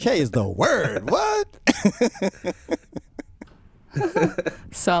 F-U-C-K is the word. What?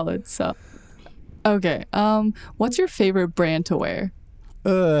 Solid. Okay. What's your favorite brand to wear?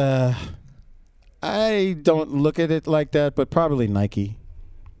 I don't look at it like that, but probably Nike.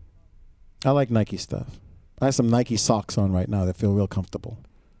 I like Nike stuff. I have some Nike socks on right now that feel real comfortable.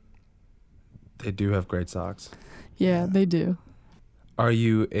 They do have great socks. Yeah, they do. Are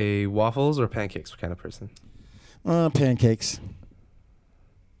you a waffles or pancakes kind of person? Pancakes.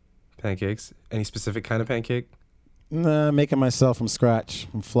 Pancakes? Any specific kind of pancake? Nah, making myself from scratch,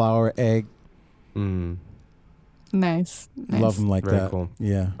 from flour, egg. Nice. Love them like Very that. Cool.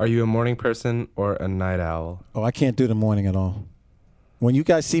 Yeah. Are you a morning person or a night owl? Oh, I can't do the morning at all. When you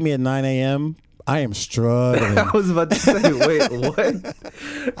guys see me at 9 a.m., I am struggling. I was about to say, wait, what?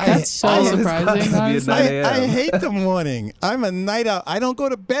 That's so surprising, honestly. I hate the morning. I'm a night owl. I don't go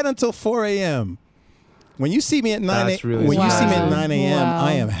to bed until 4 a.m. When you see me at 9 a.m., Really you see me at 9 a.m., Wow.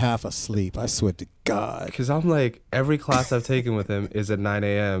 I am half asleep. I swear to God. Because I'm like, every class I've taken with him is at 9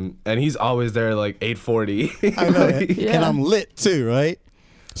 a.m. and he's always there at like 8:40. I know. Like, Yeah. And I'm lit too, right?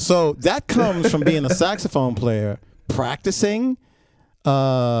 So that comes from being a saxophone player, practicing,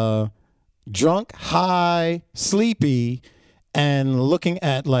 drunk, high, sleepy, and looking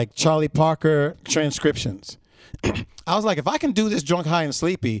at like Charlie Parker transcriptions. I was like, if I can do this drunk, high, and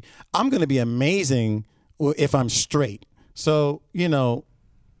sleepy, I'm going to be amazing if I'm straight. So,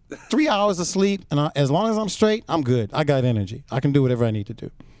 3 hours of sleep, and as long as I'm straight, I'm good. I got energy. I can do whatever I need to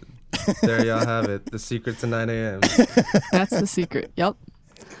do. There y'all have it. The secret to 9 a.m. That's the secret. Yep.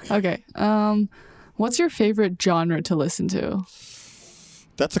 Okay. What's your favorite genre to listen to?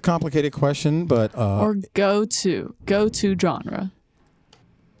 That's a complicated question, but Or go to genre.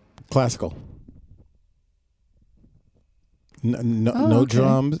 classical. No okay.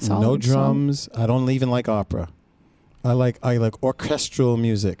 drums. Solid, No drums. I don't even like opera. I like orchestral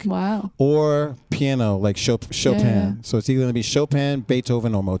music. Wow. Or piano, like Chopin. Yeah. So it's either going to be Chopin,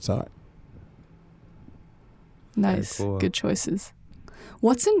 Beethoven, or Mozart. Nice. Very cool. Good choices.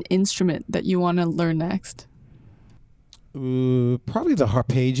 What's an instrument that you want to learn next? Probably the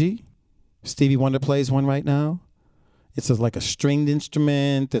harpeggi. Stevie Wonder plays one right now. It's like a stringed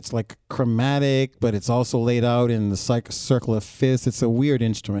instrument that's like chromatic, but it's also laid out in the circle of fifths. It's a weird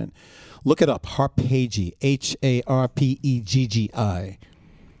instrument. Look it up. Harpeggi. Harpeggi.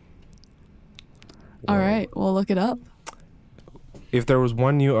 All right. We'll look it up. If there was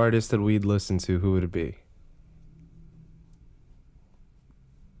one new artist that we'd listen to, who would it be?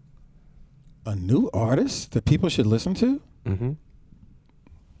 A new artist that people should listen to? Mm-hmm.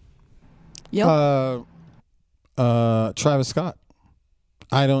 Yep. Travis Scott.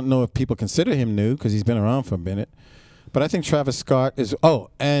 I don't know if people consider him new because he's been around for a minute, but I think Travis Scott is. No,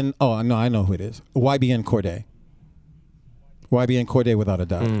 I know who it is. YBN Cordae. YBN Cordae, without a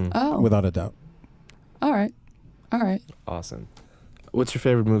doubt. Oh. Without a doubt. All right. Awesome. What's your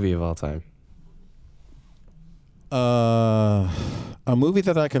favorite movie of all time? A movie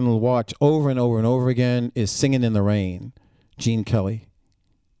that I can watch over and over and over again is Singing in the Rain, Gene Kelly.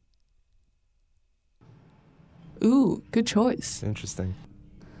 Ooh, good choice. Interesting.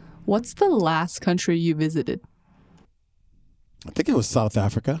 What's the last country you visited? I think it was South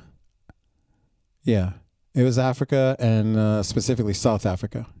Africa. Yeah, it was Africa and specifically South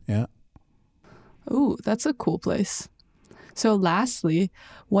Africa. Yeah. Ooh, that's a cool place. So lastly,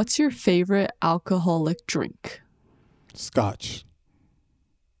 what's your favorite alcoholic drink? Scotch.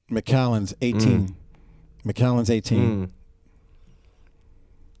 Macallan's 18. Macallan's 18.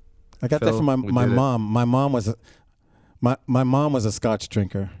 I got that Phil, from my we did it. mom. My mom was a Scotch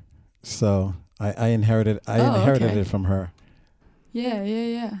drinker, so I inherited okay. it from her.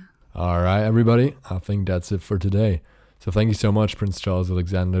 Yeah. All right, everybody. I think that's it for today. So thank you so much, Prince Charles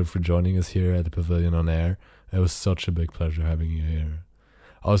Alexander, for joining us here at the Pavilion on Air. It was such a big pleasure having you here.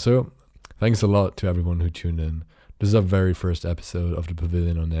 Also, thanks a lot to everyone who tuned in. This is our very first episode of the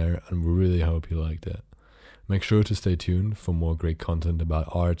Pavilion on Air, and we really hope you liked it. Make sure to stay tuned for more great content about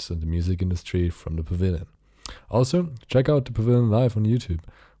arts and the music industry from the Pavilion. Also, check out the Pavilion Live on YouTube,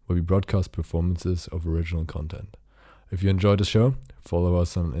 where we broadcast performances of original content. If you enjoyed the show, follow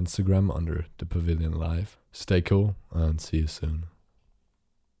us on Instagram under the Pavilion Live. Stay cool and see you soon.